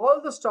lists all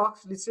the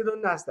stocks listed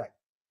on NASDAQ.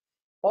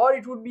 Or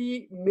it would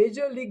be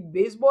Major League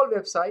Baseball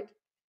website,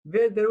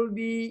 where there will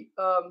be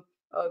a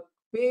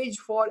page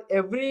for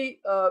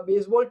every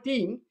baseball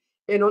team,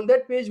 and on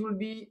that page will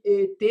be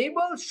a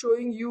table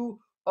showing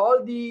you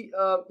all the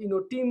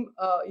team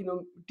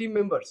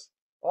members,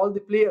 all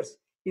the players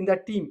in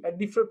that team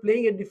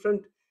playing at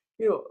different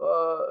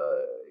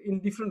in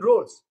different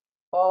roles.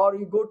 Or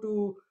you go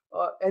to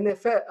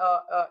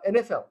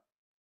NFL,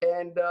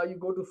 and you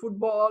go to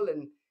football,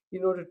 and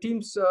the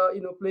teams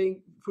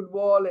playing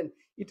football, and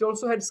it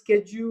also had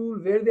schedule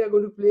where they are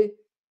going to play.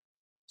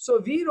 So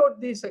we wrote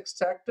this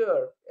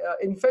extractor.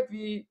 In fact,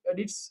 we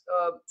did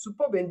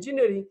superb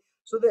engineering,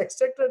 so the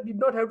extractor did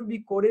not have to be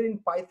coded in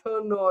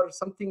Python or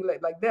something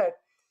like that.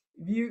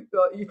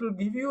 It will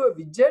give you a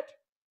widget,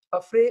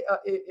 a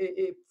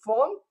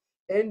form,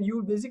 and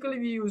you basically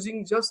be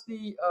using just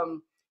the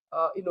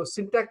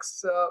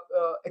syntax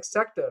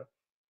extractor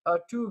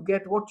to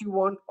get what you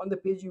want on the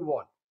page you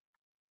want.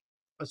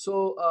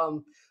 So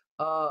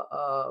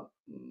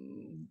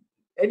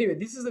anyway,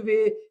 this is the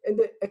way, and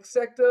the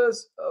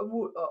extractors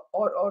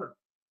or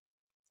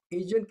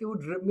agent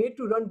would made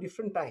to run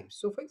different times.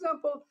 So for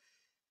example,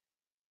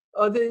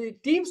 the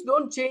teams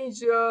don't change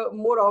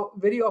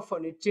very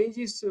often. It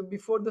changes at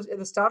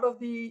the start of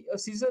the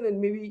season, and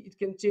maybe it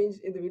can change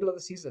in the middle of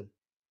the season.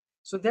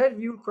 So that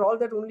we will crawl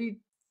that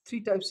only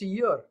 3 times a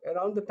year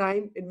around the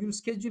time, and we will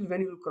schedule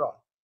when you will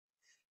crawl.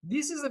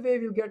 This is the way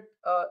we'll get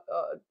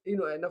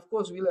and of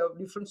course we'll have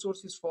different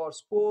sources for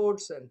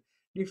sports, and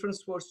different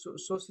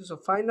sources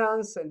of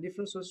finance, and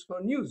different sources for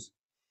news.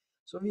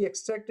 So we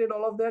extracted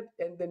all of that,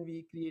 and then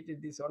we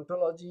created this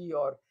ontology,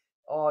 or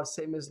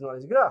same as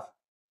knowledge graph.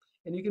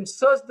 And you can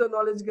search the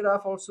knowledge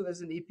graph also.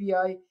 There's an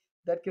API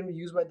that can be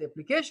used by the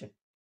application.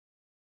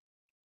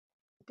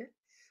 Okay,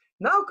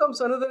 now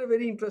comes another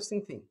very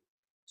interesting thing.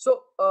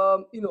 So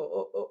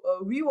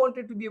we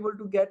wanted to be able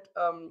to get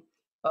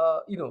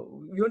we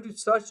want to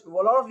search a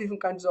lot of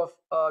different kinds of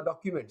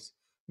documents.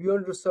 We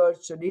want to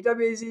search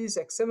databases,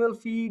 XML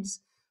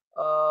feeds,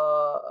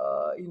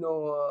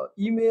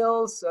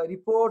 emails,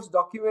 reports,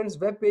 documents,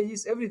 web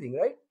pages, everything,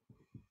 right?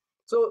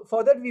 So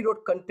for that we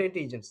wrote content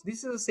agents.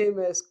 This is the same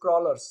as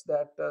crawlers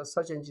that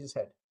search engines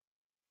had,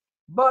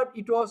 but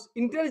it was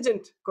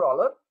intelligent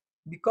crawler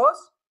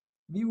because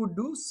we would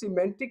do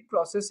semantic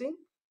processing.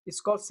 It's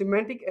called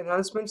semantic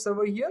enhancement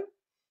server here,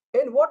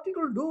 and what it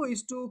will do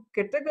is to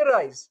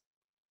categorize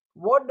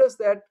what does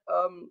that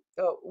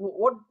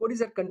what is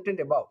that content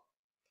about.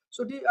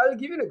 So I'll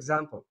give you an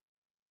example.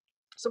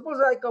 Suppose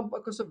I come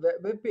across a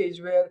web page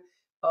where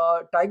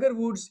Tiger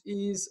Woods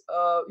is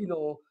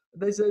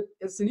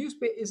it's a news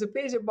page, is a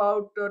page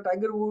about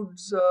Tiger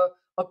Woods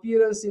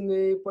appearance in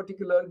a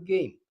particular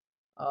game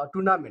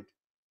tournament.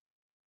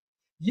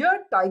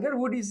 Here Tiger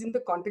Wood is in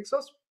the context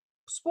of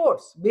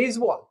sports,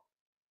 baseball.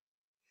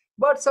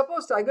 But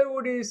suppose Tiger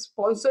Wood is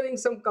sponsoring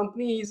some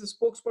company, he's a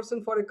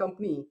spokesperson for a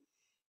company,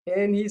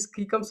 and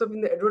he comes up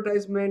in the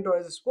advertisement or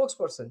as a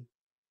spokesperson.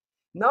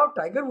 Now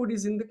Tiger Wood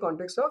is in the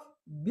context of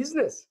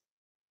business,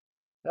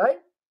 right?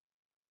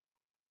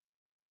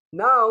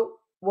 Now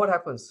what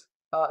happens?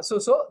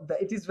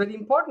 It is very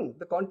important,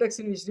 the context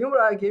in which,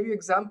 remember I gave you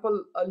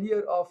example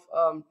earlier of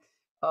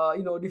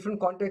different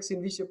contexts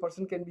in which a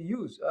person can be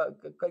used,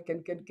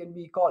 can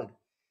be called.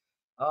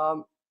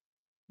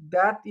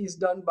 That is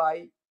done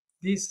by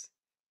this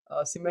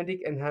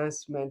semantic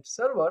enhancement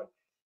server,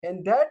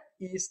 and that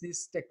is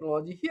this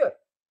technology here.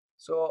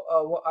 So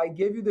I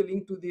gave you the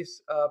link to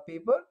this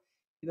paper.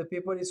 The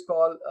paper is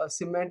called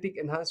Semantic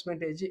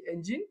Enhancement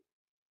Engine.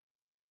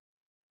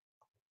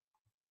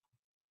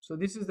 So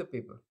this is the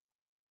paper,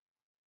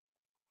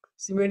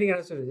 Semantic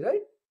Enhancement Engine,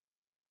 right?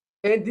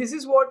 And this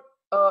is what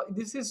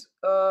this is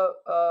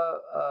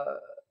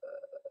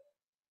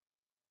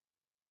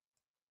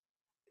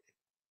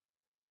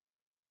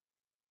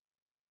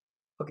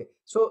okay.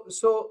 So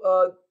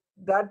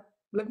that,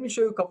 let me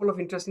show you a couple of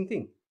interesting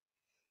things.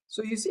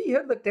 So you see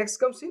here the text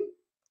comes in,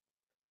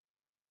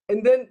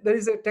 and then there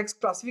is a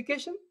text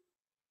classification,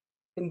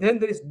 and then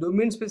there is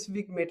domain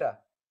specific meta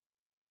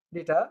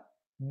data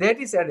that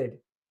is added,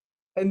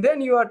 and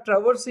then you are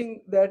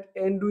traversing that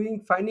and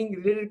finding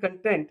related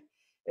content,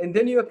 and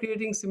then you are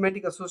creating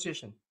semantic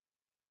association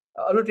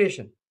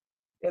annotation,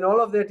 and all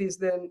of that is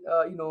then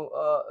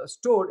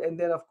stored, and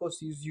then of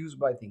course is used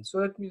by things.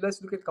 So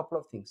let's look at a couple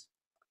of things.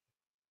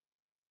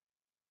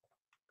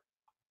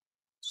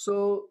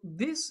 So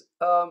this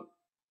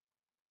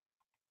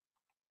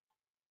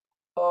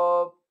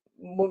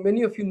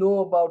many of you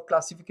know about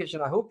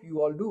classification. I hope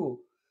you all do.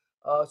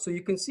 So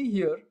you can see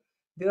here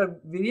there are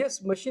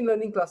various machine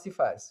learning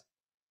classifiers.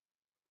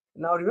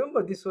 Now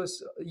remember, this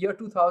was year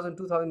 2000,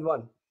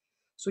 2001.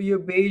 So you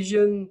have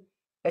Bayesian,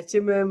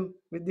 HMM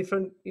with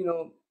different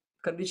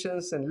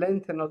conditions and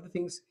length and other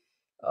things,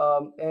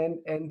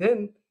 and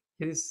then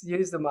here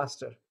is the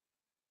master,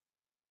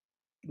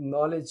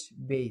 knowledge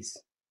base.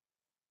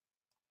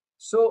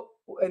 So,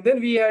 and then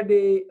we had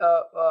a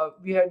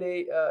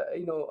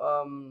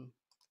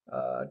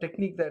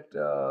technique, that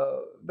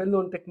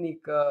well-known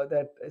technique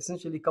that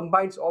essentially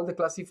combines all the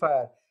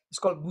classifier. It's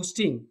called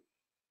boosting,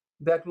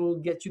 that will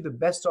get you the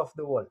best of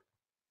the world.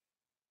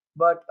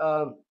 But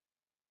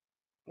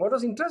what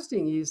was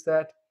interesting is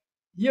that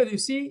here you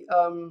see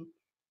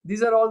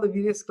these are all the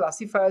various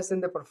classifiers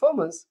and the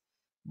performance,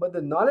 but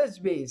the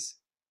knowledge base,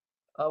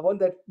 one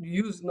that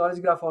used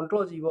knowledge graph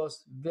ontology,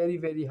 was very,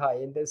 very high,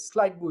 and there's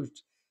slight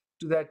boost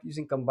to that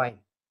using combine.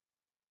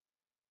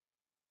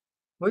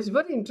 What is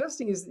very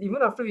interesting is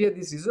even after we had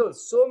these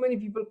results, so many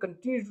people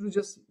continue to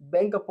just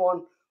bank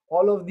upon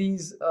all of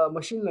these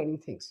machine learning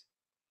things.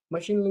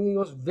 Machine learning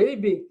was very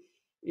big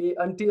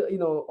until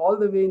all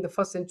the way in the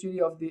first century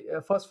of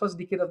the first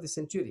decade of the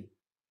century.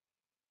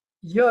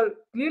 Here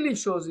clearly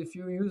shows, if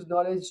you use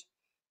knowledge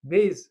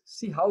base,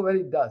 see how well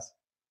it does.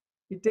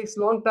 It takes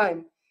long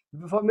time.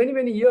 For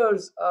many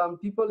years,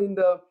 people in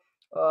the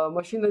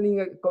machine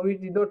learning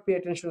community did not pay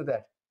attention to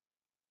that.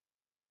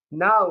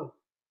 Now,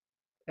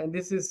 and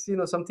this is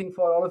something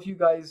for all of you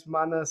guys,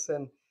 Manas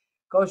and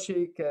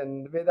Kaushik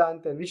and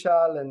Vedant and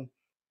Vishal and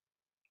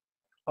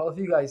all of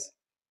you guys,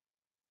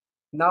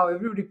 now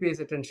everybody pays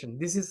attention.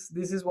 This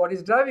is what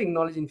is driving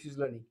knowledge infused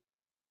learning,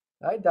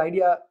 right? The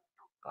idea,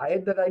 I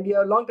had that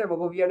idea a long time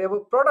ago. We had a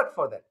product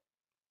for that.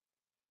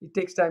 It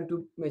takes time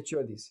to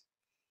mature this.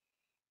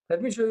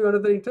 Let me show you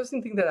another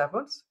interesting thing that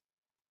happens.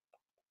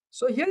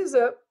 So here is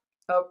a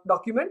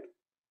document,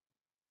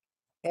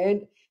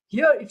 and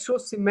here it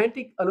shows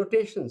semantic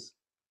annotations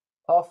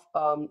of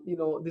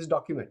this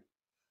document.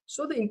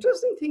 So the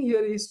interesting thing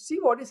here is, see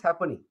what is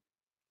happening.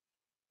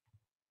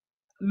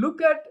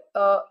 Look at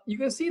you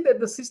can see that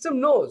the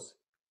system knows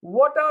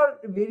what are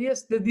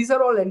various, these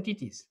are all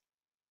entities,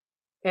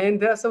 and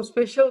there are some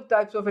special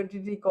types of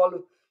entity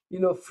called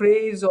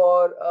phrase,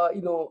 or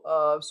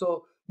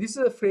so this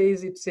is a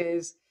phrase, it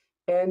says,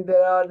 and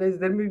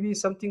there may be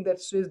something that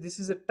says this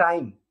is a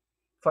time,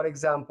 for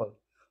example,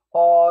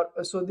 or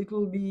so it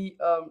will be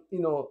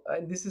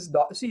and this is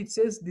see, it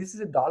says this is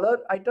a dollar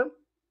item,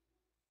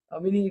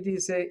 meaning it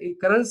is a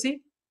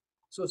currency.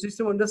 So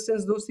system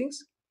understands those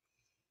things.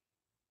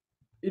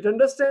 It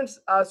understands.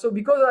 So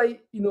because I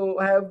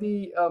have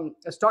the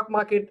stock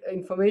market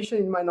information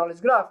in my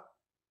knowledge graph,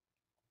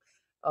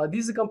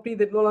 this is a company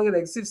that no longer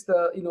exists.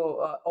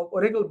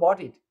 Oracle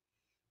bought it,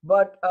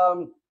 but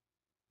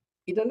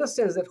it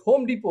understands that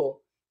Home Depot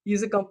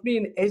is a company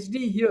in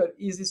HD. Here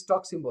is the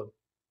stock symbol,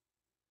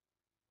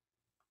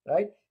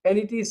 right? And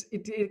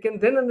it can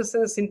then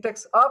understand the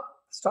syntax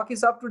up. Stock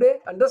is up today.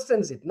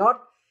 Understands it,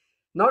 not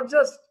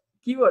just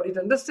keyword. It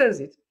understands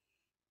it,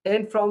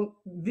 and from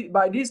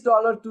by this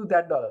dollar to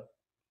that dollar.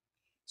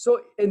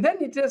 So and then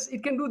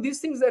it can do these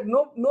things that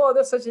no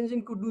other search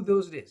engine could do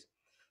those days.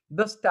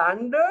 The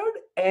Standard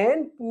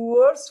and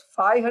Poor's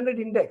 500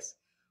 index,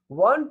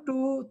 1,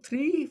 2,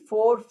 3,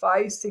 4,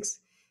 5, 6.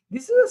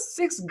 This is a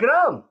 6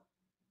 gram.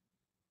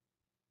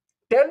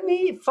 Tell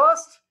me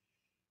first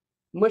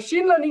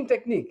machine learning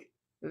technique,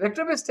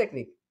 vector-based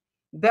technique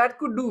that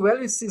could do well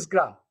with 6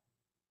 gram.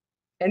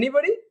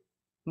 Anybody?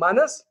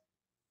 Manas?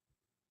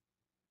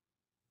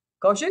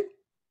 Kaushik?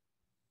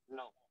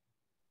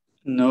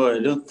 No, I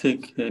don't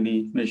think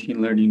any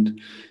machine learning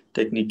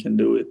technique can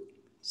do it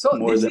So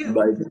more this than is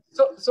Biden.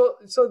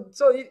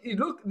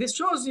 look, this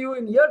shows you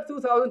in year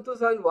 2000,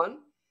 2001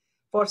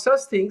 for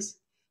such things.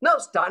 Now,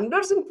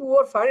 Standards and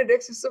Poor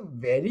 500x is a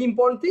very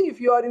important thing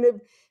if you are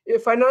in a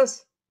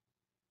finance.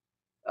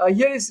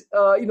 Here is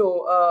another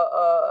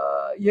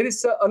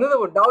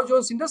one, Dow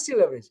Jones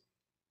Industrial Average.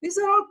 These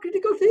are all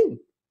critical things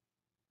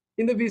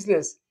in the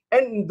business,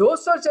 and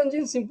those search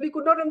engines simply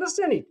could not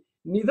understand it.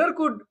 Neither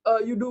could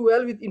you do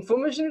well with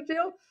information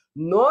retail,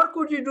 nor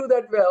could you do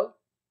that well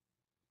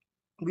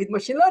with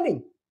machine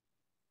learning.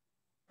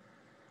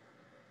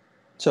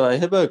 So I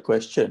have a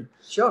question.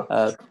 Sure.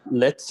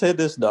 Let's say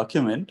this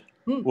document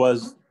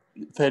was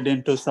fed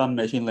into some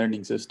machine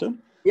learning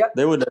system. Yeah.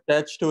 They would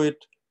attach to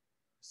it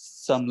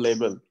some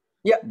label.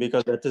 Yeah.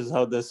 Because that is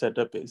how the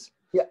setup is.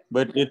 Yeah.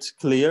 But it's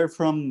clear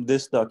from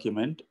this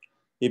document,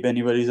 if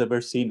anybody's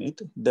ever seen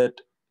it, that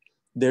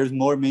there's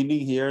more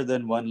meaning here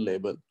than one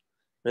label.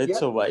 Right? Yeah.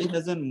 So why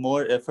hasn't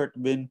more effort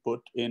been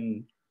put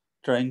in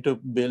trying to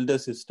build a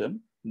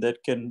system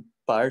that can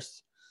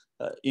parse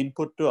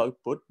input to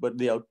output, but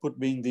the output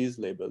being these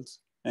labels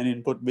and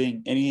input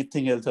being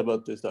anything else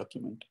about this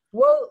document?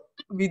 Well,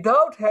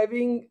 without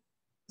having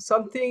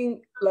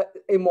something like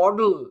a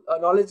model, a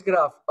knowledge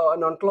graph,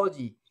 an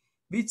ontology,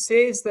 which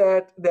says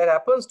that there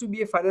happens to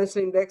be a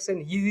financial index,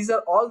 and these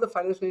are all the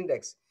financial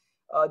index,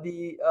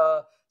 the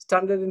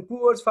Standard and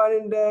Poor's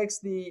 500 index,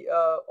 the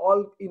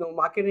all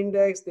market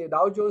index, the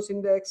Dow Jones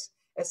index,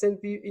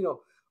 S&P,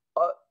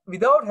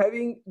 without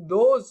having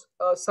those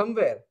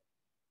somewhere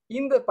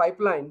in the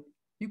pipeline,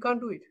 you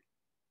can't do it,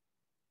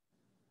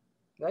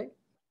 right?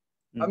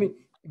 I mean,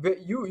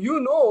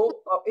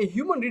 a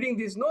human reading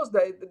this knows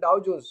that the Dow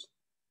Jones.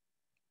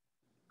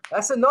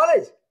 That's a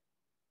knowledge.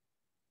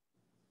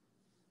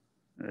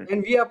 Right.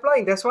 And we are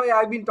applying. That's why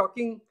I've been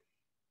talking,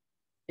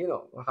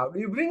 how do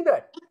you bring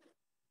that?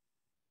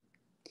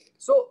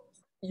 So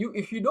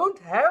if you don't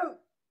have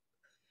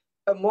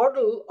a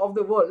model of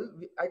the world,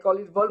 I call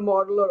it world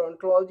model or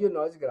ontology or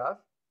knowledge graph,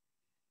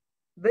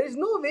 there is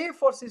no way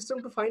for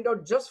system to find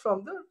out just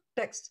from the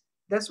text.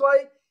 That's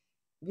why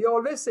we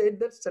always said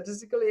that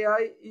statistical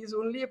AI is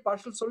only a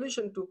partial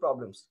solution to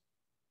problems,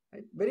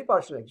 right? Very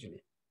partial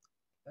actually,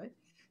 right?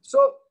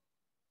 So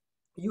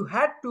you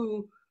had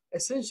to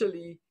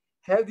essentially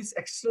have this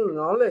external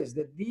knowledge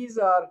that these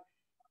are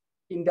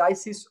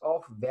indices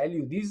of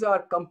value. These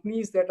are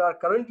companies that are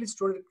currently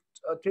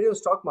traded on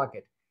stock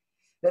market.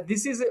 That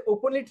this is an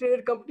openly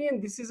traded company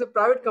and this is a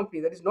private company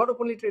that is not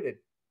openly traded.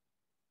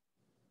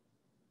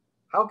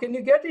 How can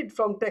you get it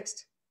from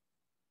text?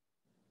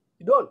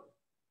 You don't.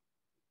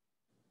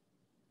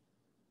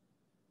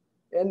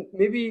 And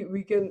maybe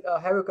we can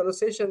have a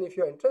conversation if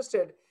you're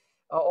interested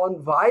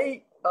on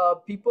why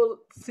people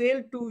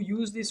fail to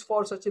use this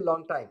for such a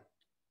long time.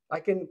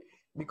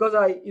 Because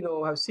I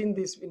have seen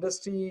this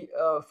industry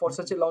for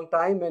such a long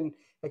time, and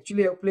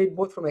actually have played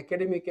both from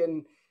academic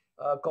and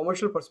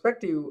commercial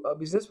perspective,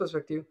 business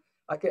perspective.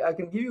 I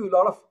can give you a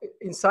lot of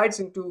insights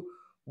into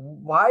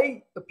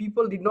why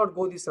people did not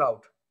go this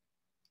route.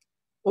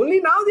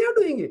 Only now they are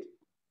doing it.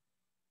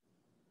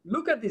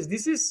 Look at this.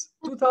 This is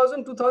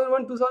 2000,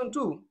 2001,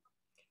 2002.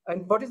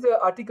 And what is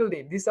the article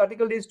date? This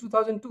article date is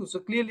 2002. So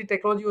clearly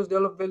technology was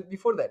developed well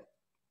before that.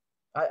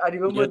 I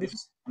remember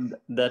this.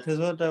 That is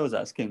what I was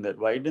asking. That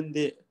why did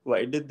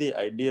the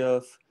idea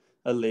of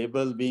a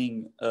label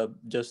being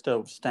just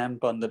a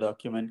stamp on the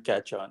document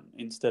catch on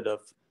instead of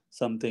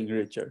something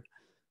richer?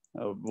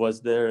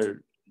 Was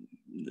there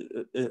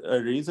a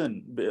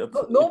reason?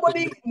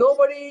 Nobody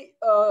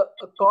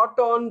caught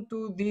on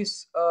to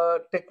this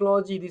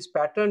technology, this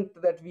patent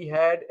that we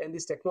had, and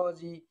this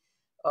technology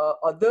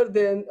other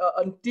than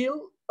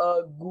until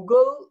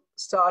Google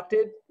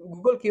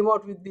came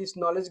out with this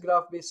knowledge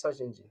graph based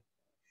search engine.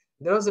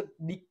 There was a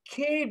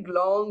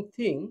decade-long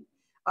thing.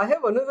 I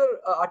have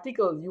another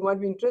article, you might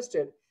be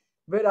interested,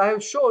 where I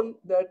have shown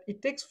that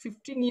it takes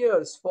 15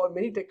 years for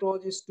many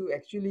technologies to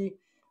actually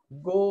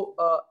go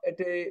at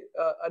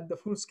the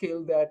full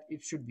scale that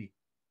it should be.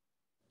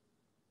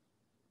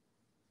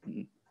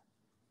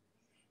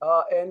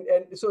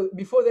 And so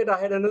before that,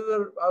 I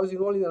was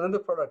involved in another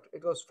product.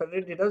 It was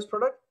federated database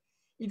product.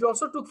 It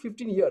also took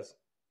 15 years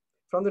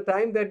from the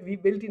time that we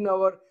built in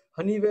our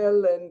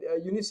Honeywell and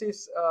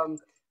Unisys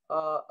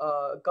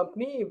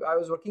company. I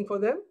was working for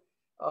them,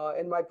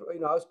 and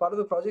I was part of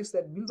the projects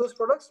that built those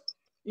products.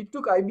 It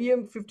took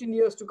IBM 15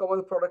 years to come on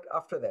the product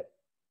after that,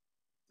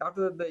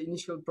 after the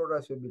initial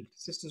products were built,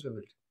 systems were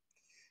built.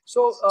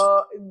 So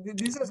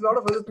this has a lot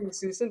of other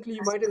things. Recently,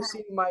 you might have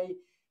seen my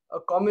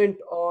comment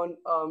on,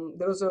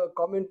 there was a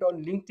comment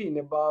on LinkedIn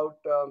about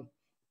uh,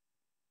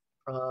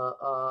 uh,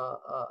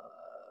 uh,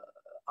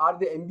 are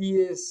the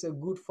MBAs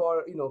good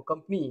for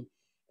company?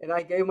 And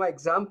I gave my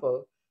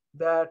example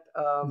that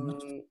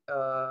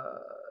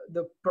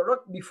the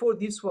product before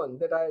this one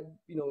that I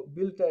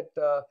built at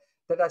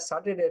that I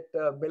started at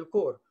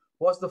Belcore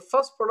was the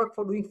first product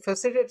for doing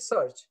faceted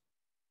search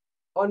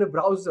on a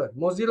browser,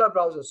 Mozilla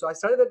browser. So I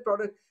started that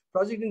project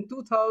in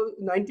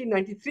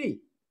 1993,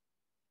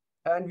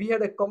 and we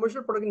had a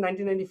commercial product in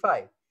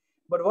 1995.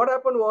 But what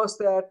happened was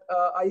that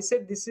I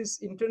said this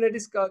is internet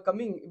is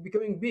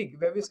becoming big,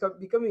 web is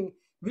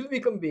will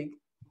become big,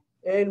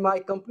 and my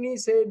company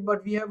said,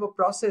 but we have a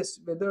process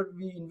whether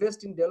we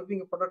invest in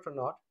developing a product or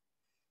not.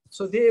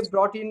 So they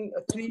brought in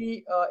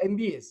three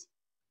MBAs.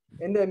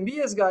 And the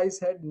MBS guys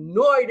had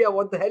no idea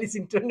what the hell is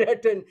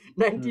internet in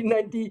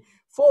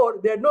 1994.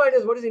 They had no idea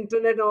what is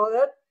internet and all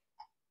that,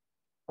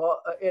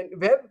 and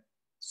web.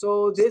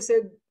 So they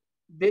said,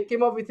 they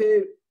came up with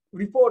a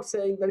report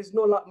saying there is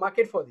no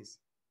market for this.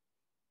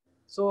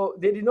 So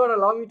they did not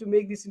allow me to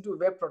make this into a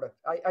web product.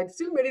 I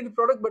still made it a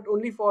product, but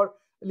only for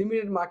a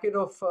limited market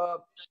of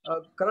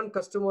current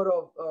customer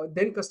of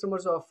then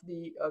customers of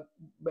the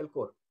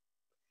Belcore.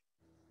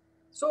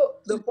 So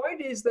the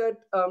point is that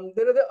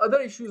there are the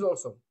other issues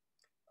also.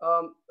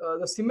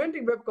 The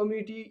semantic web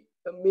community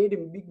made a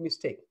big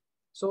mistake.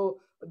 So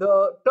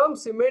the term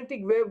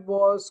semantic web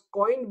was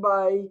coined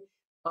by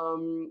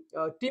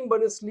Tim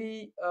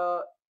Berners-Lee.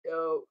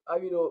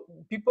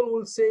 People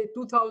will say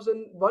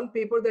 2001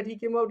 paper that he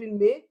came out in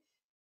May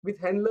with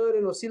Handler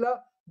and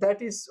Oscilla.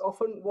 That is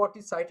often what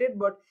is cited,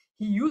 but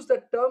he used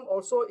that term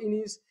also in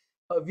his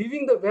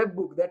Weaving the Web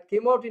book that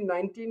came out in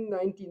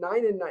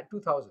 1999 and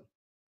 2000.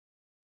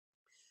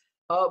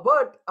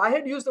 But I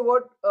had used the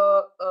word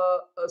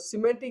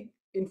semantic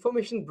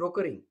information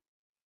brokering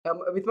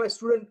with my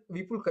student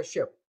Vipul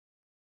Kashyap.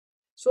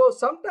 So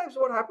sometimes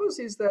what happens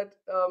is that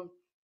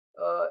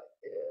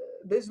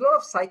there's a lot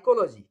of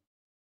psychology,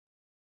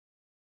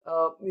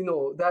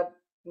 that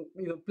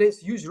plays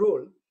huge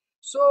role.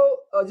 So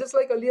just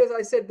like earlier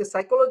I said, the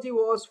psychology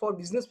was for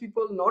business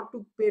people not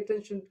to pay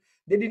attention.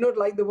 They did not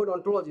like the word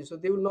ontology, so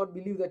they will not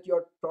believe that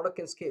your product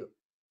can scale,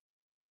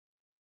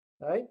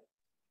 right?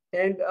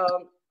 And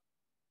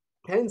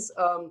hence,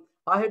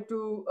 I had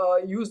to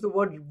use the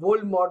word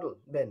world model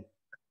then.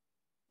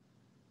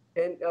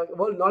 And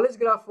well, knowledge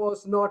graph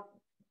was not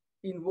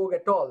in vogue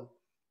at all.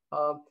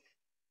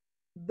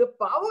 The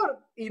power,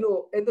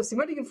 and the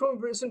semantic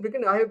information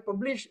beacon, I have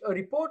published a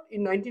report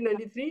in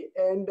 1993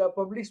 and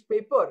published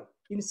paper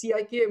in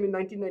CIKM in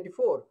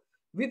 1994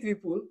 with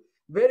Vipul,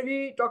 where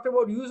we talked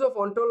about use of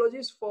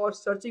ontologies for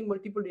searching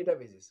multiple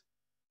databases.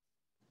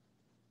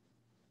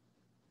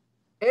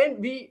 And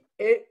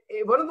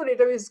one of the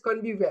databases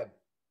can be web,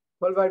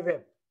 World Wide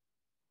Web.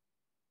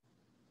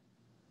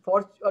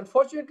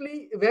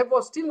 Unfortunately, web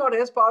was still not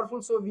as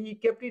powerful, so we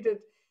kept it at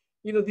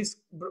this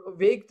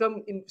vague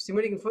term in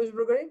semantic information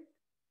programming.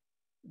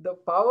 The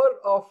power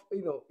of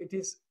it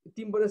is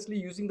Tim Berners-Lee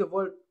using the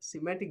word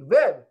semantic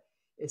web,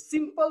 a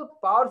simple,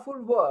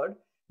 powerful word.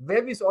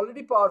 Web is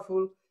already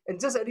powerful, and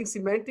just adding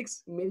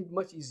semantics made it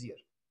much easier.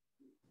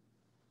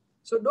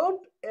 So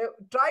don't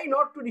try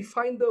not to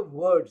define the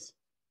words.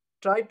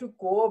 Try to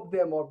co-opt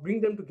them or bring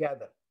them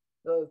together.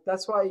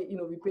 That's why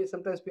we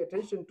sometimes pay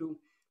attention to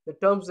the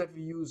terms that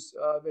we use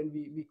when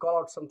we call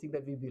out something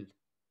that we build.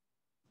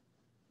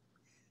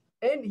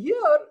 And here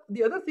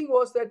the other thing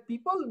was that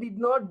people did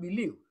not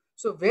believe.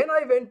 So when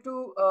I went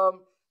to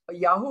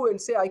Yahoo and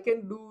say I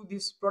can do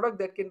this product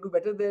that can do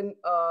better than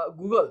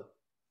Google,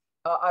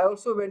 I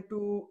also went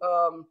to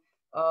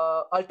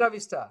Alta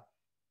Vista.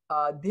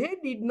 They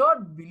did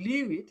not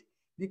believe it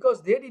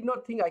because they did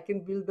not think I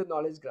can build the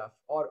knowledge graph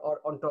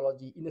or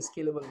ontology in a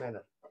scalable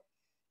manner.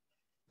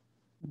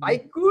 I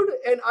could,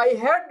 and I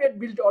had that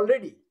built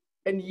already,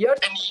 and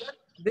yet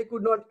they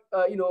could not,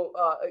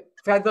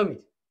 fathom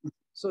it.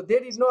 So they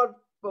did not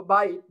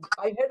buy it.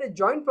 I had a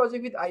joint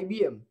project with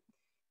IBM.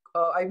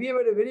 IBM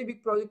had a very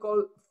big project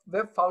called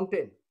Web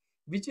Fountain,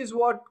 which is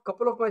what a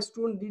couple of my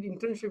students did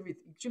internship with.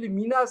 Actually,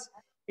 Mina's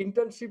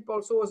internship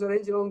also was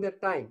arranged around that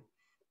time.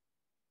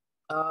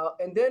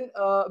 And then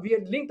we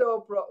had linked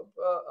our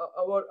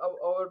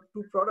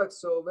two products.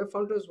 So Web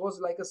Fountain was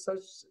like a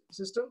search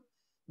system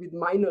with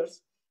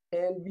miners,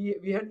 and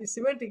we had the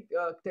semantic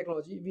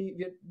technology.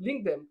 We had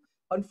linked them.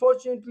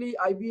 Unfortunately,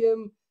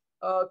 IBM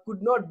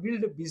could not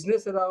build a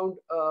business around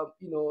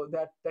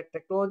that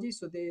technology,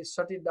 so they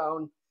shut it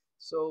down.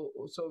 So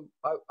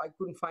I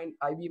couldn't find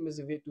IBM as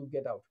a way to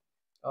get out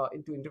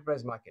into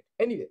enterprise market.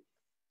 Anyway,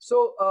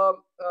 So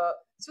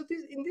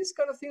this, in this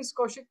kind of things,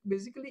 Kaushik,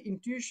 basically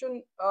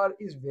intuition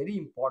is very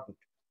important.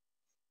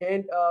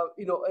 And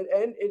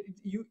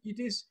it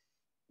is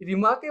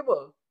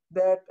remarkable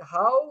that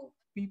how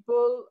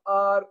people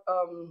are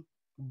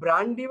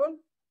brand driven.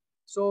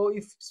 So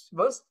if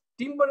once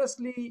Tim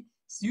Berners-Lee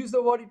used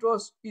the word,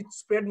 it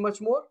spread much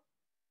more.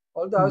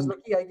 Although I was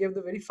lucky, I gave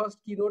the very first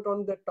keynote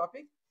on that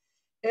topic.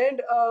 And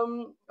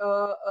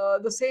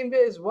the same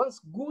way as once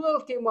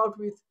Google came out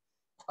with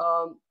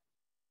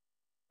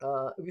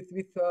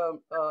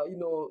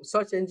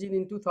search engine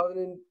in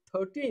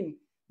 2013,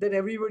 then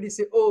everybody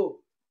say, oh,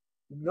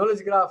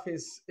 knowledge graph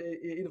is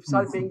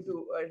start paying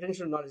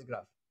attention to knowledge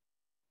graph.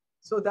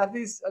 So that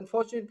is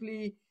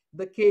unfortunately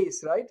the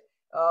case, right?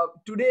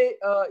 Today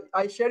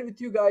I shared with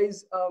you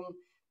guys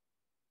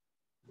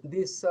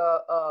this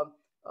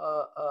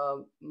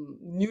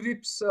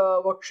NeurIPS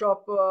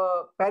workshop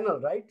panel,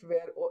 right,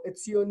 where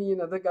Etzioni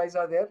and other guys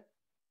are there.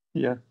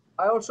 Yeah.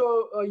 I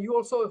also you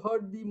also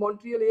heard the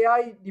Montreal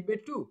AI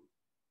debate too.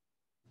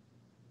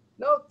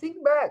 Now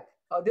think back.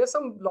 There's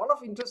some lot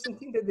of interesting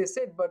things that they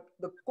said, but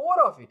the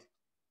core of it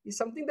is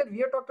something that we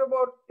have talked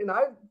about. And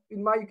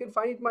you can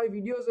find it in my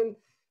videos and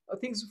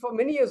things for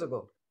many years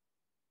ago,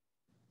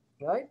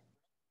 right?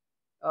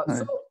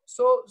 Right.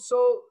 So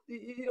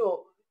A,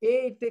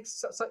 it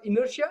takes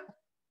inertia.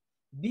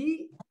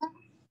 B,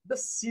 the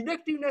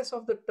seductiveness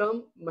of the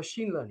term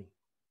machine learning.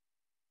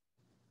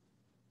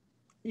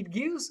 It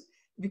gives,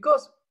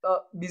 because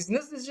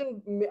business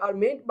decisions are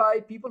made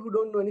by people who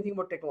don't know anything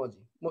about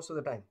technology most of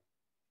the time,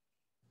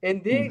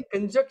 and they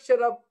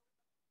conjecture up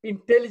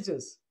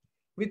intelligence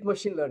with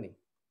machine learning.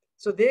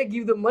 So they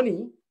give the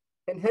money,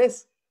 and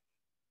hence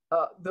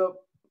the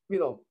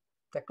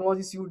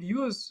technologies you would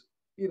use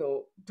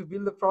to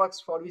build the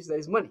products for which there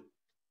is money.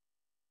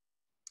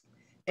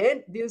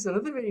 And there is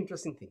another very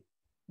interesting thing.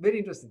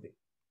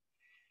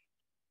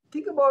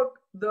 Think about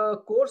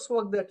the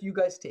coursework that you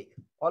guys take,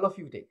 all of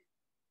you take.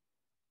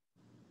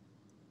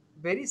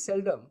 Very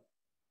seldom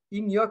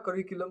in your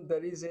curriculum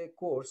there is a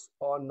course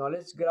on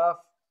knowledge graph,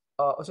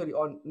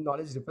 on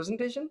knowledge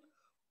representation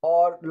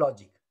or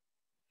logic.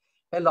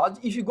 And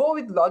if you go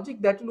with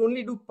logic, that will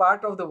only do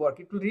part of the work.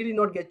 It will really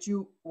not get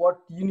you what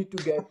you need to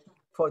get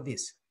for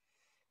this.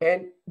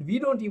 And we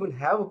don't even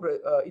have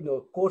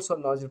a course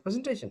on knowledge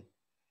representation.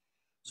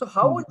 So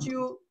how would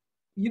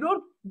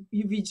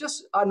we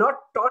just are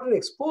not taught and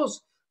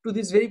exposed to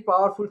this very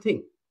powerful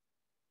thing.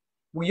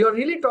 We are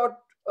really taught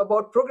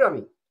about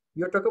programming.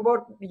 You are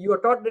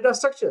taught data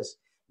structures.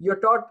 You are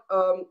taught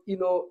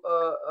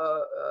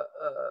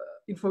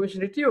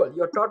information retrieval.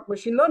 You are taught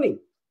machine learning,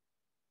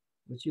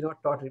 but you're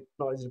not taught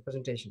knowledge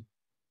representation.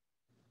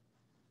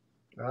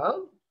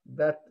 Well,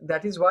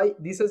 that is why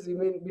this has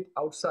remained a bit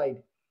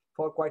outside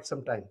for quite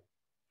some time.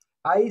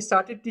 I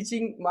started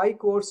teaching my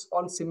course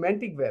on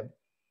semantic web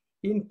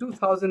in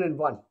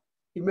 2001.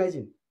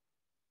 Imagine.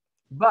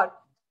 But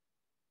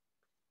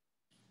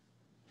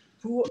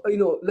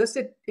let's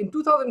say in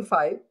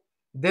 2005,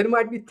 there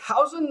might be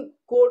 1,000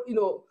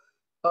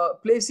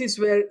 places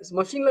where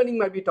machine learning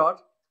might be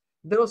taught.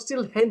 There was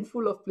still a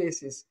handful of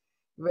places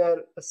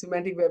where a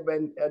semantic web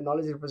and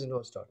knowledge representation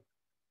was taught.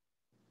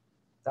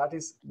 That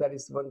is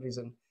one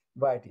reason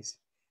why it is.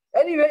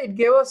 Anyway, it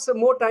gave us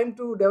more time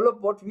to develop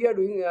what we are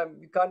doing.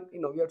 We can't,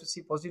 we have to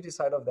see positive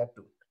side of that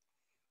too.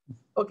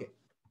 Okay.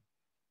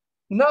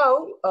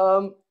 Now,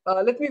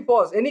 let me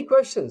pause. Any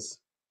questions?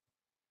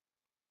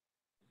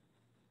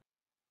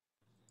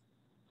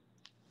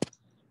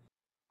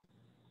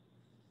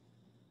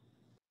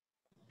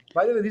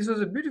 By the way, this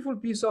was a beautiful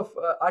piece of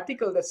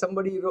article that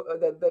somebody wrote.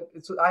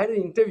 I had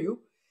an interview.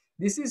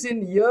 This is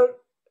in year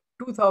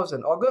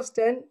 2000, August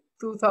 10,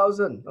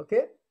 2000.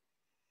 Okay.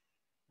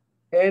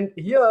 And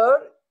here,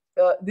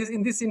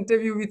 in this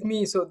interview with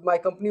me, so my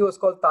company was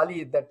called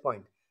Tali at that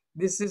point.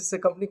 This is a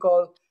company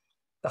called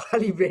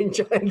Tali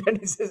Venture, and then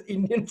it says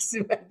Indian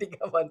Semantic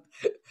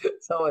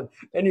someone.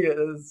 Anyway,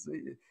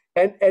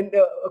 and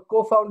a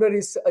co-founder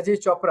is Ajay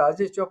Chopra.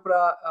 Ajay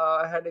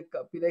Chopra had a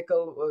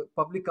Pinnacle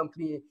public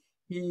company.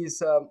 He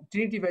is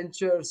Trinity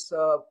Ventures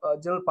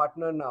general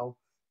partner now.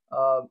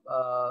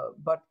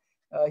 But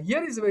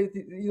here is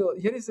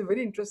a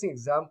very interesting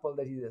example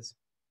that he does.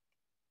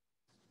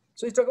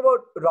 So you talk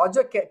about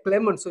Roger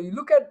Clement. So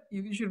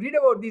you should read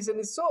about this, and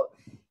it's so,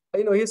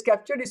 he's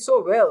captured it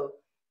so well.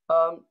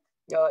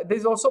 There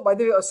is also, by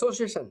the way,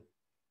 association,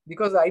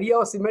 because the idea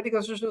of semantic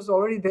association is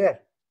already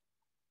there.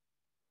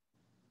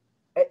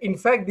 In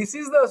fact, this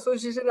is the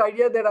association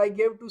idea that I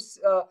gave to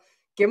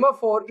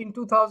Chemaphore in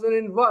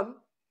 2001.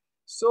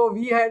 So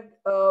we had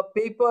a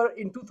paper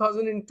in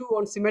 2002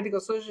 on semantic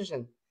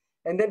association,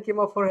 and then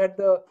Chemaphore had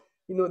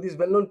these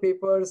well-known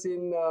papers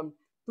in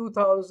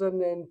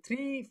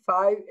 2003,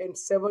 5, and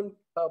 7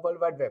 World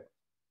Wide Web.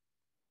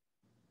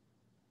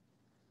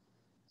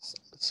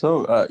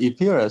 So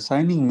if you're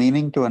assigning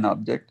meaning to an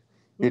object,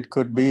 it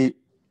could be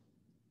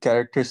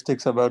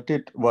characteristics about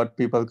it, what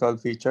people call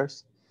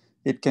features.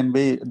 It can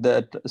be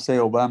that, say,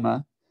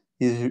 Obama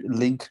is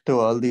linked to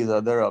all these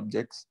other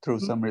objects through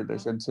some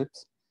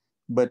relationships.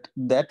 but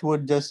that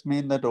would just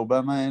mean that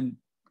Obama and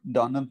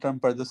Donald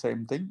Trump are the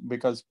same thing,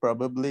 because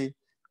probably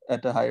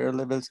at a higher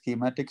level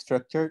schematic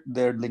structure,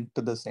 they're linked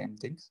to the same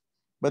things,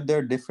 but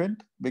they're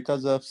different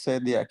because of, say,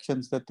 the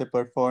actions that they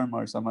perform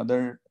or some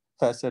other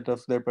facet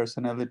of their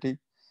personality.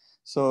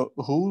 So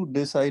who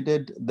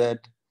decided that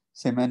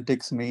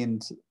semantics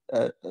means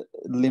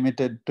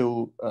limited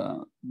to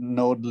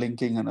node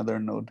linking another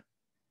node?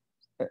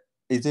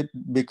 Is it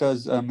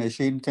because a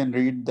machine can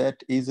read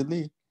that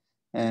easily,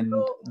 and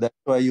So, that's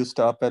why you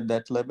stop at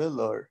that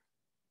level? Or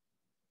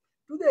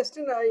to the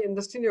extent I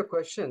understand your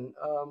question,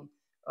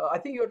 I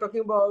think you're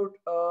talking about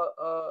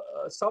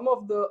some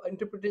of the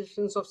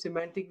interpretations of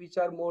semantic which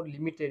are more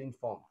limited in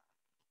form.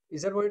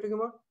 Is that what you're talking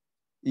about?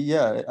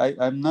 yeah,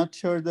 I'm not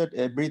sure that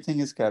everything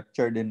is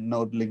captured in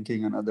node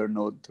linking another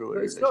node through a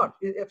No, it's relation.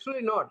 not.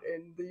 Absolutely not.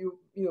 And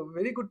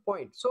very good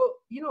point. So,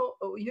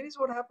 here is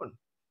what happened.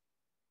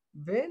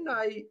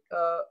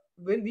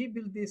 When we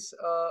built this,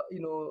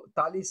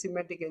 Tali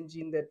semantic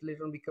engine that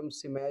later on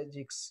becomes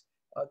Semantics,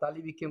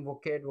 Tali became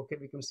Vocad, Vocad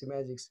became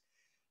Semantics.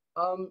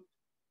 Um,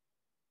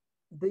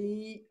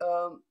 the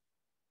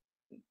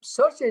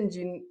search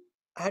engine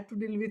had to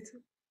deal with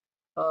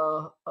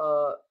uh,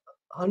 uh,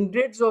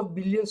 hundreds of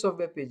billions of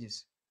web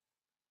pages.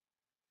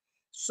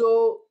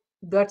 So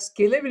that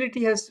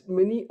scalability has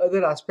many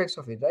other aspects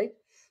of it, right?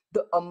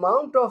 The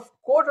amount of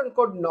quote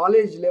unquote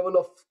knowledge level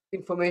of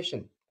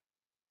information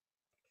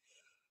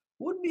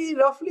would be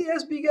roughly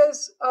as big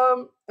as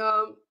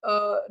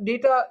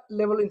data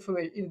level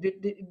information,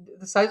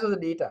 the size of the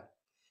data.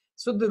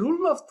 So the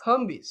rule of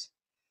thumb is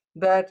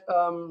that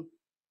um,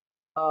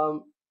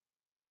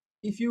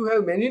 if you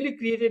have manually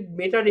created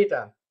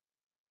metadata,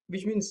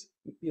 which means,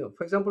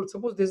 for example,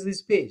 suppose there's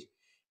this page,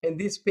 and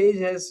this page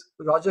has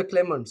Roger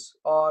Clements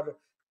or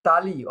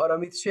Tali or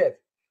Amit Sheth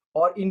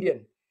or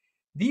Indian.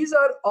 These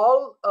are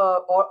all,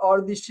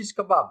 or the shish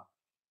kebab.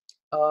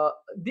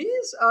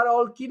 These are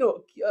all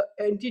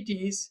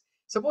entities.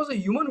 Suppose a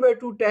human were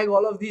to tag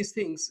all of these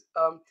things,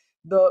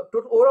 the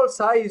total overall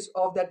size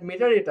of that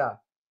metadata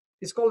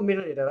is called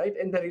metadata, right?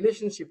 And the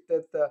relationship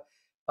that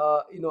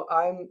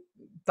I'm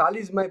Tali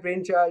is my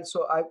brainchild,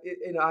 so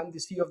I'm the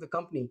CEO of the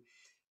company.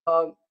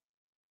 Um,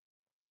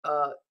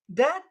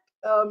 that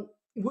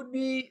would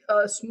be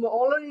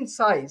smaller in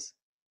size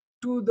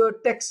to the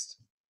text,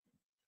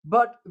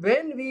 but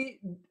when we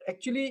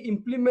actually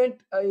implement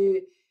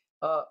an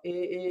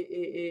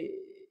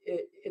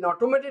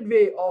automated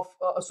way of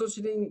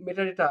associating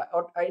metadata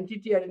or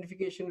entity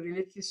identification,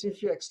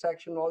 relationship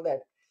extraction, all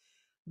that,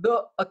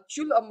 the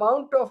actual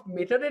amount of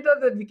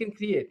metadata that we can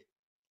create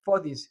for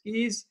this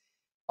is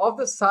of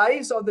the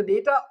size of the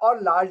data or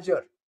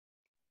larger.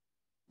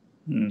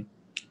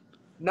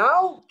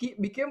 Now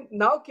came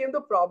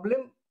the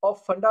problem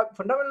of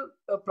fundamental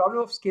problem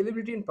of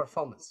scalability and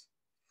performance.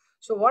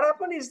 So what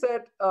happened is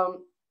that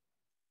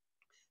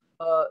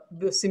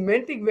the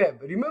semantic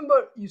web,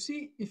 remember, you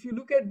see, if you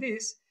look at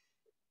this,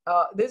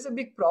 there's a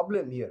big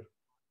problem here.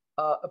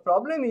 A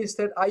problem is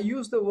that I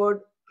use the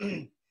word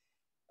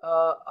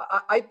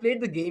I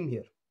played the game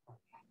here.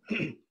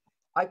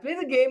 I play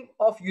the game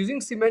of using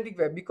semantic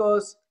web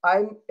because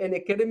I'm an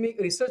academic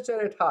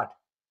researcher at heart,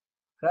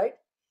 right?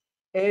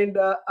 And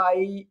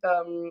I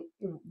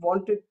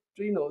wanted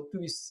to,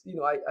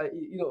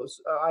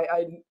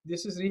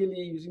 this is really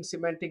using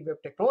semantic web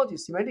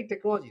technologies, semantic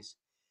technologies.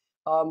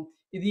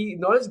 The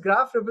knowledge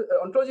graph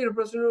ontology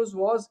representatives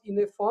was in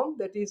a form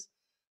that is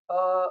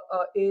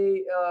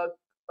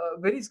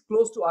very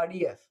close to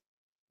RDF.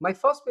 My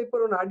first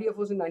paper on RDF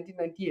was in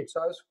 1998,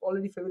 so I was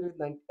already familiar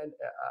with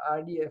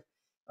RDF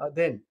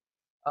then.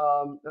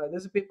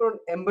 There's a paper on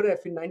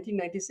MBREF in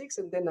 1996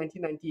 and then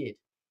 1998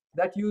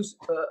 that used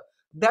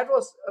that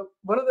was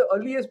one of the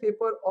earliest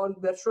paper on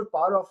that showed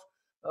power of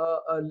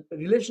a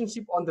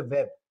relationship on the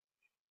web.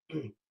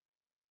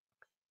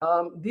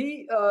 But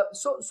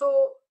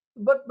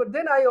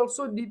then I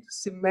also did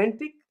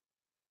semantic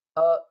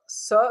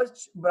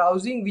search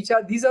browsing,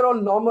 these are all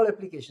normal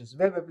applications,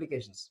 web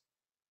applications.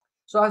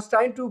 So I was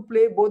trying to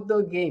play both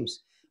the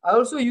games. I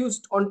also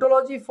used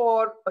ontology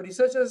for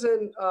researchers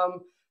and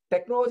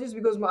technologies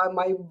because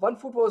my one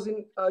foot was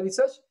in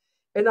research,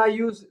 and I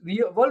use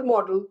real world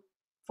model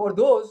for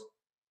those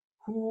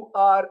who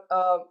are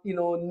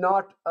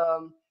not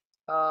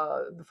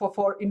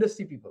for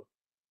industry people.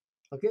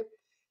 Okay.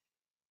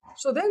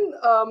 So then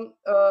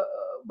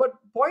but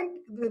point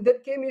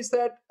that came is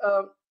that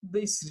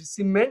the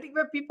semantic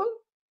web people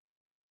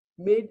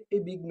made a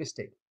big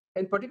mistake,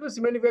 and particularly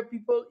semantic web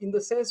people in the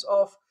sense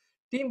of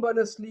Tim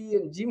Berners-Lee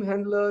and Jim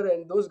Handler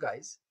and those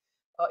guys,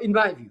 in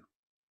my view,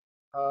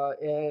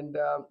 and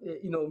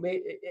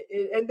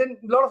and then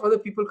a lot of other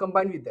people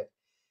combined with that.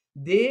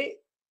 They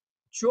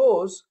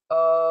chose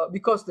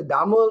because the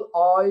DAML,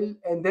 OIL,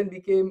 and then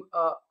became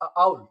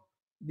OWL,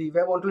 the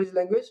web ontology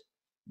language,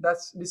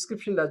 that's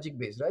description logic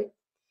based, right?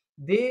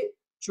 They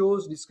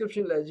chose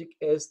description logic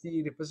as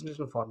the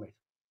representational format.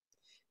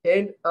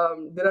 And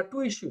there are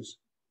two issues.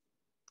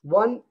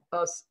 One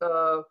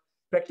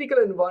practical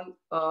and one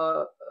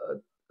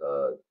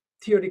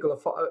theoretical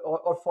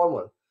or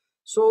formal.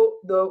 So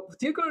the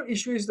theoretical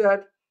issue is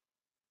that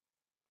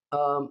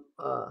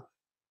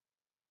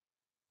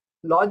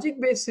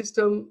logic-based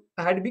system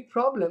had a big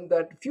problem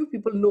that few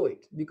people know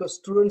it because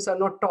students are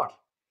not taught,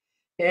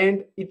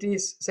 and it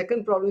is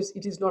second problem is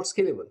it is not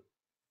scalable.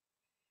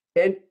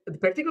 And the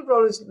practical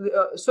problem is,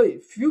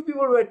 few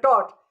people were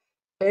taught,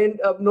 and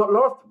a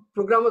lot of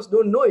programmers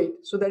don't know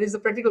it. So that is the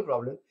practical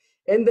problem.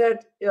 And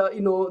that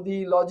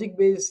the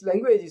logic-based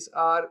languages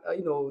are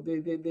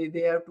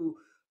they have to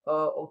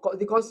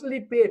they constantly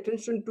pay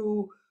attention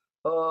to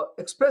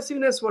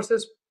expressiveness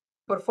versus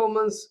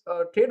performance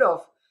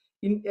trade-off,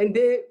 and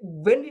they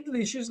went into the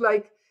issues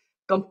like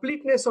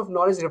completeness of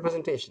knowledge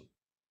representation.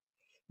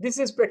 This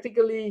is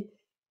practically,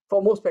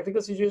 for most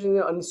practical situations,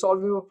 an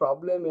unsolvable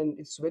problem, and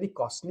it's very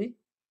costly.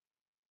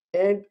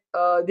 And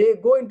they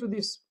go into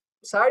these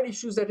side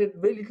issues that have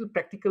very little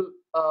practical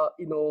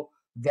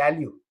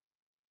value.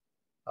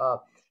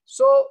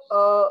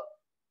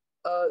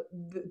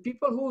 The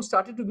people who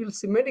started to build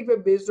semantic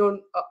web based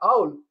on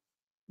OWL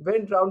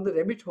went down the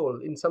rabbit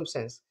hole in some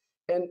sense.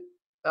 And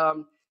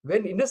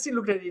when industry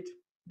looked at it,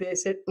 they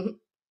said,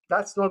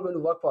 that's not going to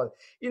work for it.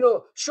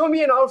 Show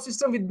me an OWL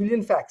system with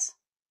billion facts.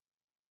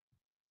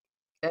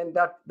 And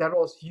that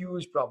was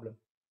huge problem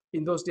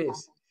in those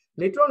days.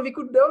 Later on, we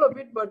could develop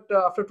it, but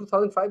after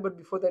 2005, but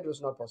before that, it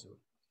was not possible.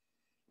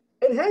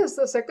 And hence,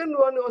 the second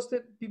one was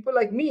that people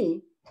like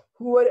me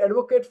who were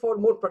advocate for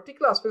more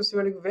practical aspects of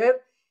semantic,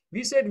 where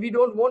we said we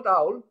don't want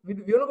OWL, we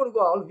are not going to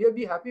go OWL, we will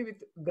be happy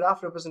with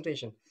graph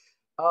representation,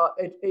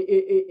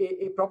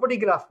 a property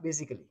graph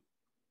basically,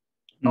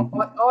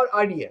 or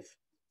RDF.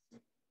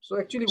 So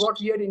actually, what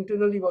we had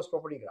internally was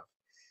property graph.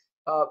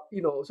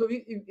 So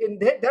in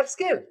that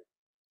scale.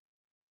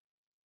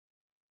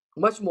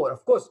 Much more,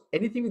 of course,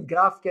 anything with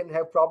graph can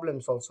have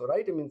problems also,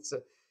 right? I mean, it's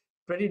a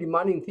pretty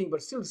demanding thing,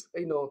 but still,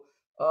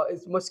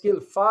 it's much scale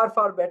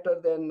far better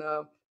than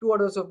 2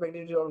 orders of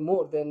magnitude or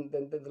more than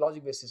the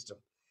logic-based system.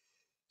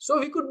 So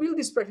we could build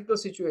these practical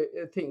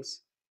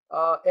things,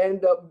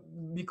 and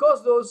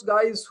because those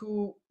guys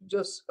who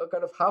just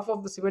kind of half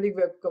of the semantic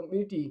web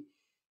community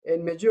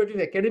and majority of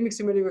the academic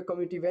semantic web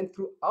community went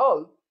through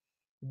all,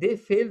 they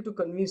failed to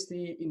convince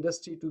the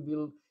industry to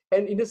build,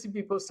 and industry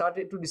people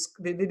started to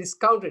they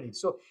discounted it.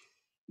 So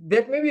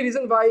that may be a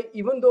reason why,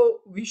 even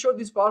though we showed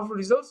these powerful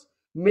results,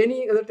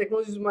 many other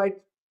technologies might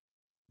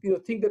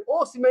think that,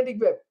 oh,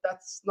 semantic web,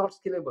 that's not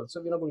scalable,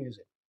 so we're not going to use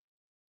it.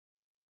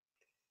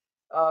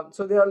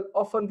 So there are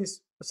often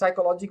these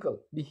psychological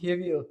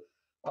behavioral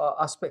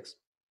aspects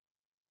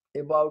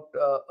about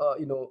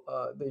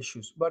the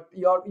issues. But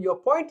your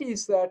point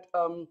is that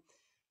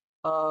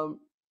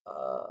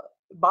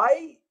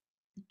by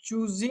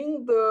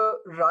choosing the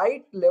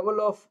right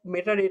level of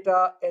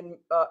metadata and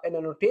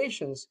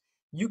annotations,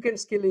 you can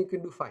scale and you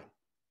can do fine.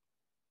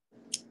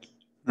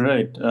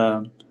 Right.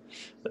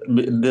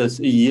 This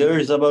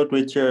years about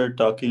which you're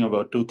talking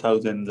about,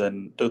 2000s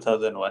and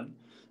 2001,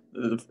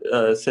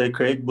 say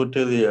Craig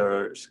Buttiglier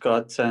or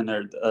Scott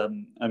Sannard,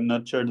 I'm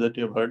not sure that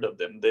you've heard of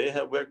them.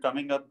 Were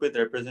coming up with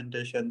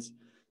representations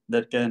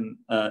that can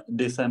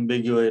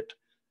disambiguate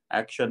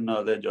action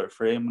knowledge or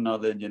frame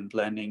knowledge in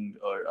planning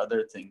or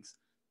other things.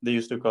 They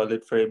used to call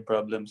it frame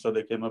problems, so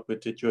they came up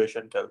with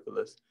situation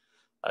calculus.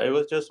 I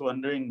was just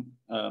wondering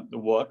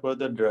what were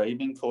the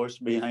driving force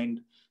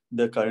behind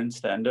the current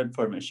standard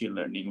for machine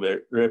learning,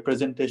 where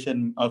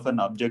representation of an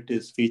object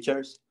is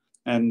features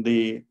and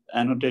the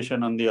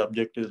annotation on the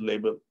object is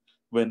label,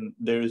 when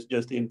there is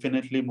just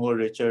infinitely more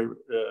richer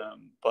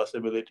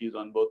possibilities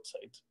on both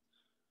sides.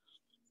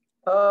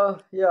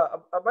 Yeah.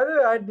 By the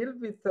way, I dealt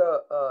with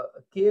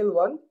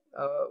KL1.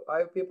 I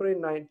have a paper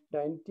in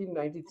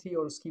 1993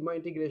 on schema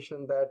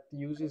integration that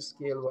uses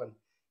KL1,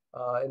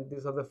 and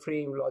these are the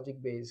frame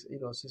logic-based,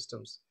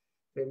 systems,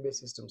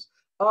 frame-based systems.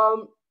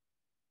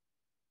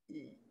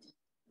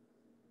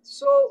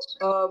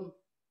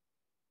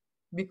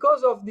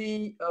 Because of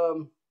the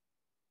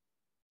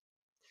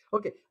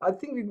okay, I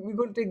think we're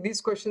going to take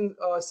this question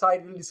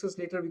aside. We'll discuss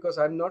later because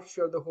I'm not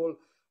sure the whole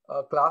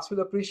class will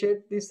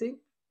appreciate this thing.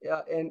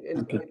 Yeah, and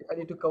okay. I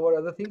need to cover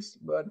other things,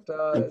 but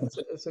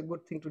it's a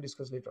good thing to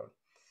discuss later on.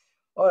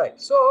 All right,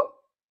 so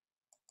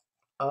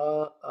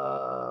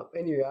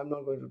anyway, I'm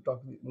not going to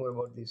talk more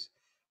about this.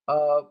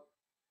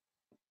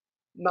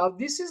 Now,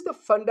 this is the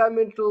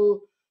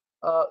fundamental,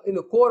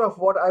 core of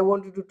what I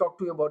wanted to talk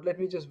to you about. Let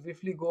me just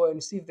briefly go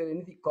and see if there's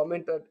anything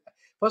commented.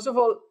 First of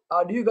all,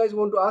 do you guys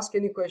want to ask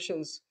any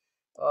questions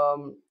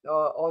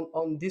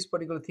on this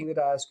particular thing that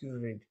I asked you to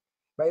read?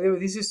 By the way,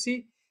 this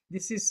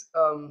is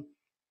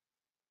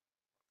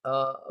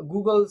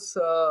Google's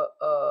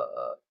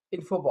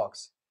info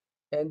box,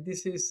 and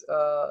this is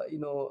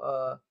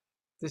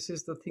this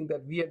is the thing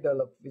that we have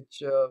developed,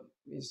 which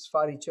is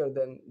far richer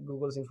than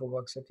Google's info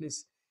box, at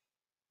least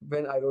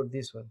when I wrote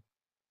this one.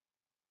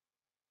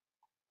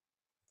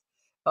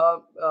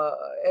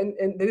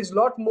 And there is a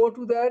lot more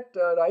to that,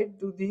 right,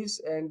 to this,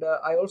 and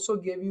I also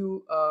gave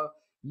you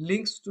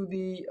links to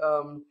the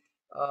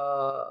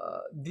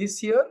this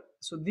here.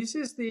 So this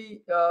is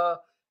the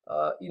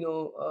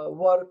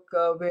work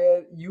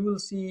where you will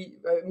see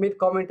made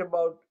comment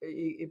about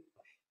a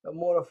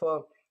more of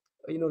a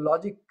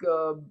logic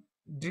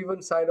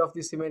driven side of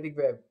the semantic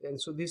web,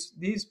 and so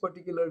these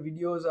particular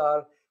videos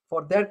are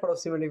for that part of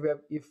semantic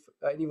web. If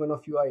any one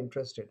of you are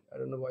interested, I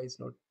don't know why it's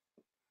not.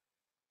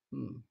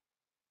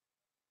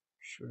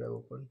 Should I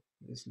open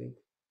this link?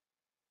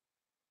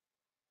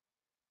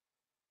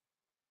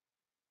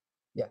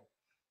 Yeah.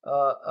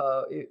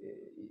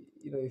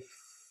 If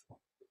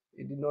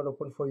it did not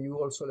open for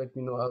you also, let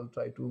me know. I'll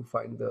try to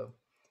find the,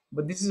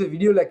 but this is a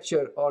video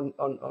lecture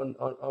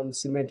on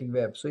semantic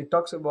web. So it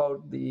talks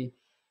about the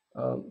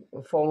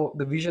form of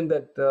the vision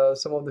that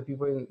some of the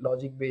people in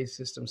logic based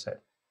systems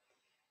had.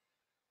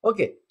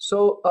 Okay,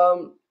 so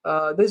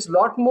there's a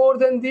lot more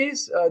than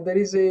this. There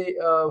is a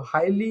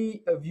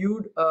highly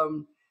viewed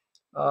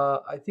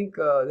I think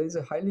there is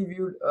a highly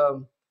viewed uh,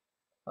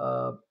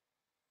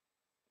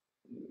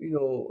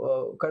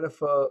 kind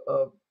of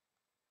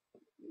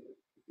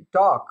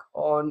talk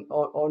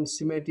on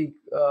semantic,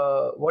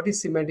 what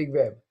is semantic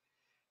web.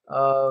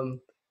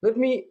 Let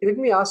me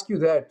ask you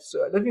that.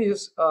 So let me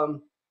just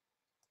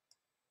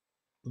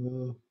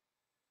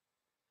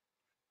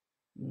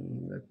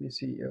let me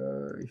see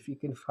if you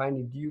can find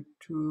it.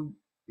 YouTube.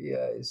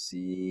 Yeah, I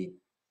see.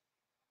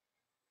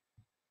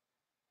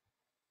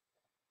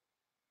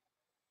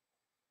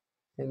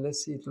 And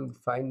let's see, it will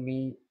find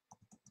me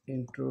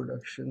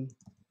introduction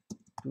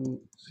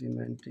to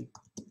semantic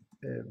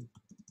web.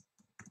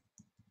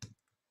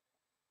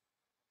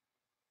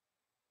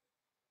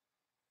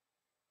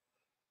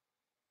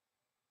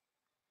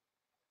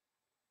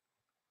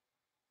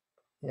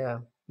 Yeah,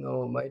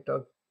 no, my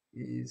talk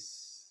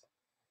is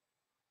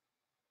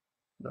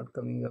not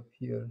coming up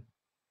here.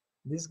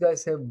 These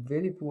guys have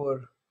very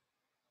poor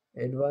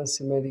advanced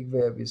semantic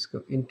web. Is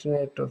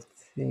Internet of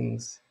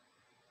Things.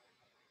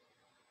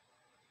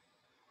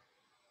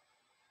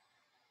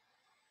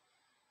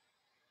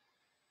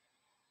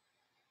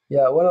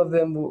 Yeah, one of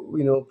them,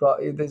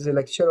 there's a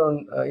lecture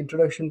on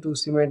introduction to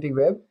semantic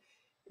web,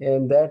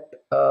 and that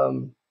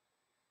I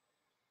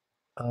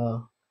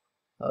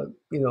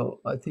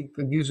think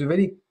gives a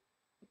very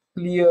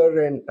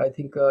clear and I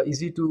think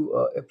easy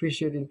to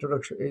appreciate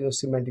introduction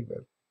semantic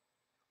web.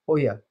 Oh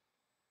yeah,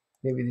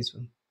 maybe this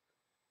one.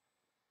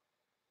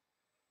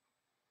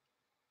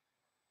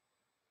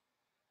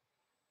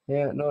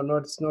 Yeah, no,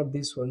 it's not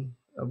this one,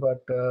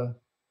 but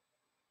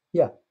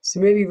yeah,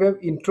 semantic web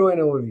intro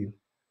and overview.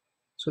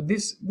 So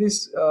this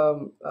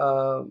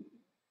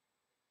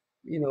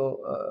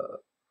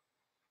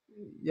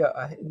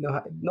yeah,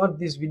 no, not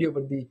this video,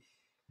 but the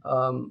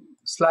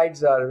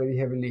slides are very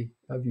heavily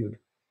viewed.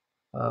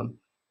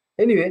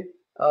 Anyway,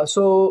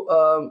 so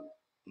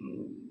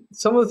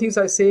some of the things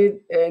I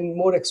said in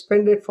more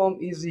expanded form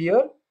is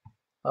here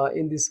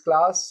in this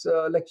class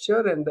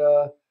lecture, and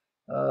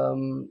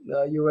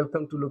you're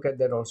welcome to look at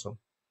that also.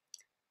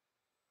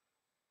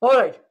 All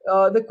right,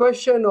 the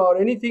question or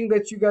anything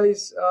that you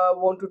guys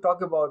want to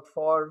talk about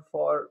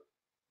for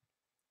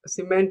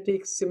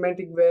semantics,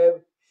 semantic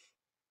web,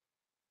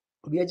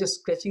 we are just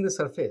scratching the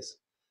surface.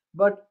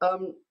 But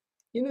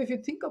if you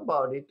think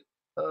about it,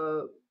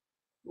 the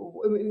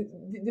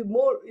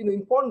more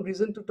important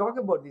reason to talk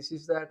about this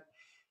is that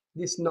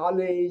this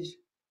knowledge,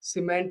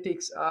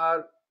 semantics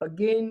are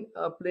again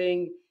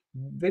playing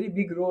very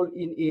big role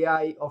in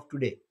AI of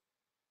today.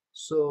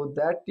 So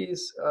that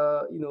is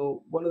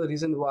one of the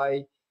reasons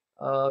why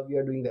we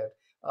are doing that.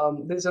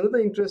 There's another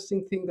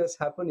interesting thing that's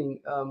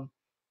happening. Um,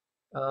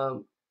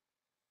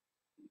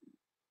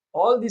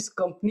 all these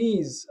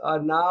companies are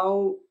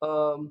now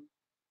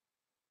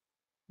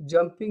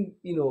jumping,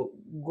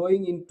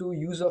 going into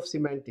use of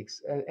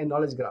semantics and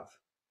knowledge graph.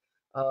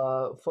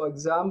 For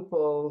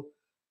example,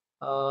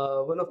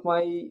 one of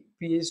my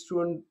PhD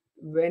student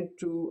went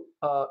to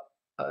a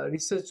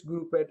research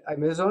group at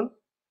Amazon,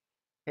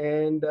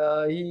 and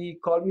he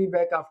called me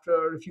back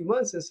after a few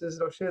months and says,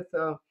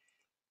 Rosheth,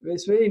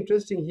 it's very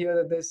interesting here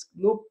that there's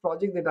no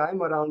project that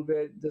I'm around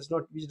which does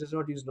not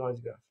use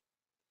knowledge graph.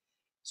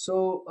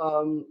 So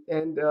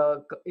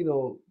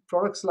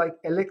products like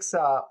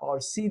Alexa or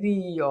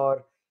Siri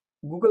or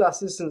Google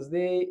Assistants,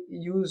 they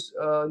use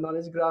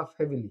knowledge graph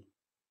heavily.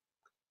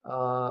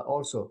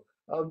 Also,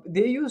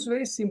 they use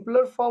very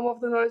simpler form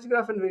of the knowledge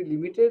graph and very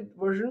limited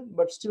version,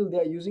 but still they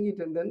are using it,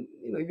 and then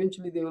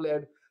eventually they will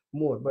add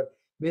more. But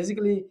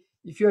basically,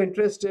 if you're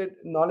interested,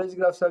 knowledge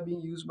graphs are being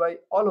used by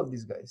all of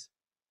these guys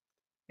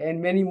and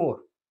many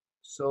more.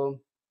 So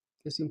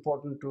it's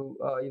important to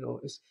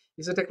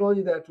it's a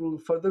technology that will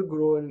further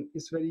grow, and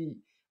it's very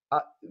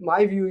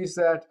my view is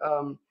that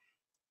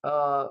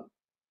uh,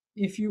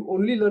 if you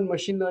only learn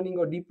machine learning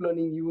or deep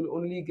learning, you will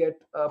only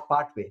get a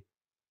pathway.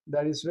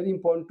 That is very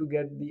important to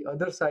get the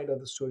other side of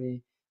the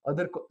story,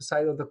 other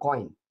side of the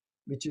coin,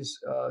 which is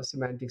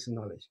semantics and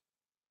knowledge.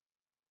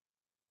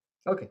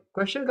 Okay,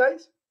 question,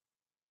 guys?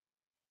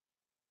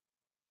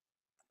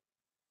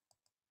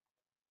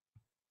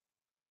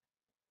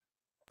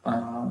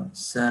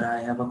 Sir,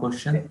 I have a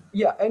question.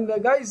 Yeah, and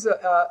guys,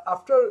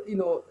 after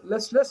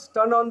let's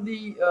turn on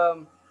the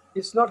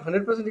It's not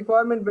 100%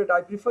 requirement, but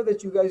I prefer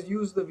that you guys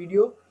use the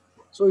video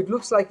so it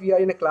looks like we are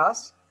in a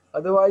class.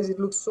 Otherwise, it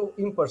looks so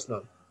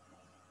impersonal.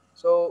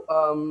 So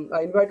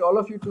I invite all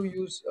of you to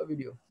use a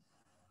video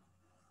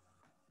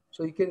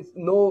so you can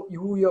know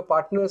who your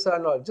partners are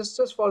and all, just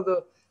for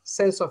the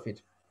sense of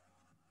it.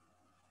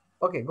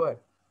 Okay, go ahead.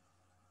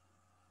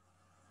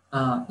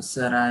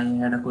 Sir, I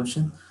had a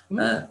question.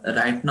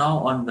 Right now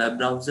on web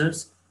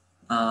browsers,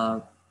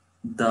 are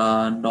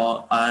the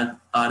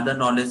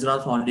knowledge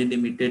graphs only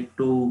limited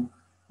to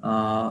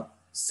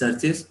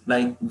searches?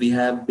 Like we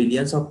have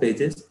billions of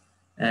pages,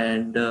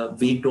 and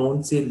we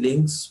don't see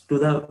links to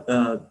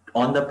the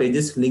on the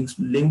pages links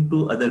linked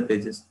to other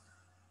pages.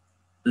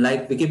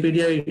 Like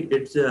Wikipedia,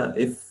 it's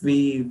if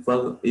we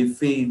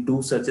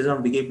do searches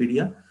on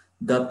Wikipedia,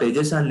 the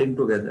pages are linked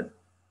together,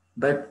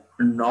 but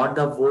not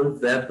the whole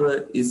web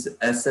is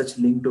as such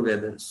linked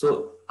together.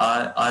 So,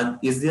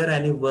 is there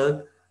any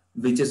work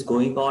which is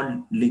going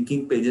on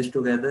linking pages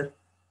together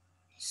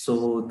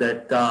so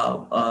that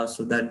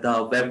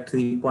the Web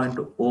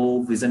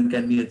 3.0 vision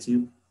can be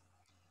achieved?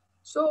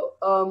 So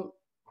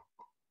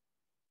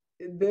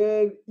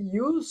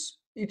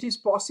it is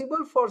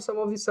possible for some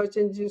of the search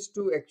engines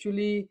to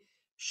actually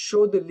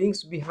show the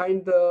links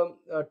behind the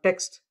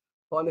text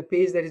on a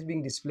page that is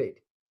being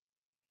displayed.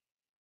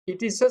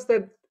 It is just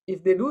that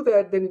if they do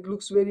that, then it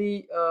looks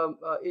very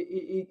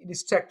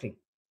distracting.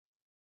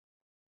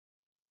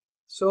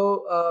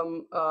 So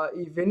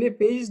if when a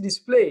page is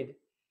displayed,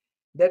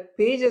 that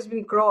page has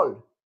been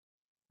crawled,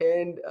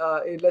 and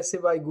let's say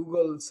by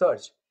Google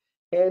search,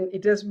 and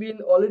it has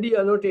been already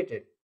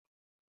annotated.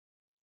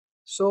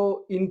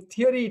 So in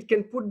theory, it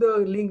can put the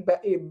link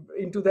back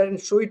into that and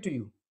show it to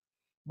you.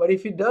 But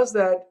if it does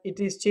that, it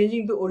is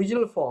changing the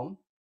original form,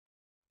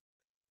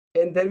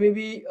 and there may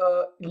be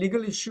a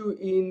legal issue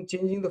in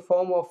changing the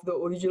form of the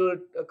original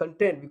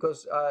content,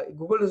 because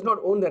Google does not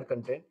own that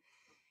content,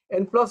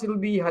 and plus it will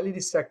be highly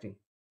distracting,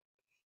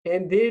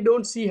 and they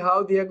don't see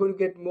how they are going to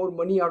get more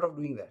money out of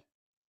doing that.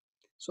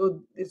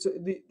 So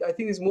I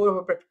think it's more of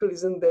a practical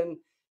reason than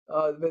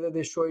whether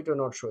they show it or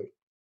not show it.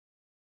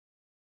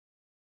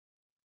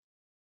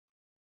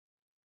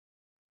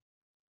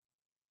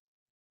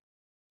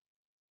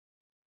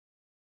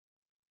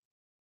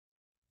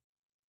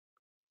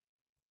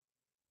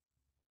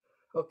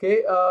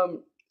 Okay,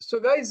 so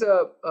guys,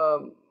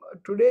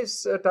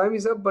 today's time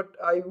is up, but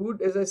I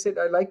would, as I said,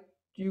 I like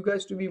you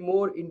guys to be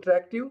more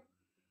interactive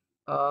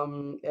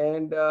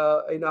and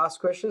ask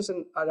questions.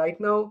 And right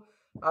now,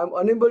 I'm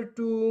unable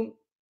to.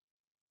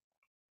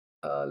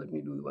 Let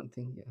me do one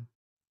thing here.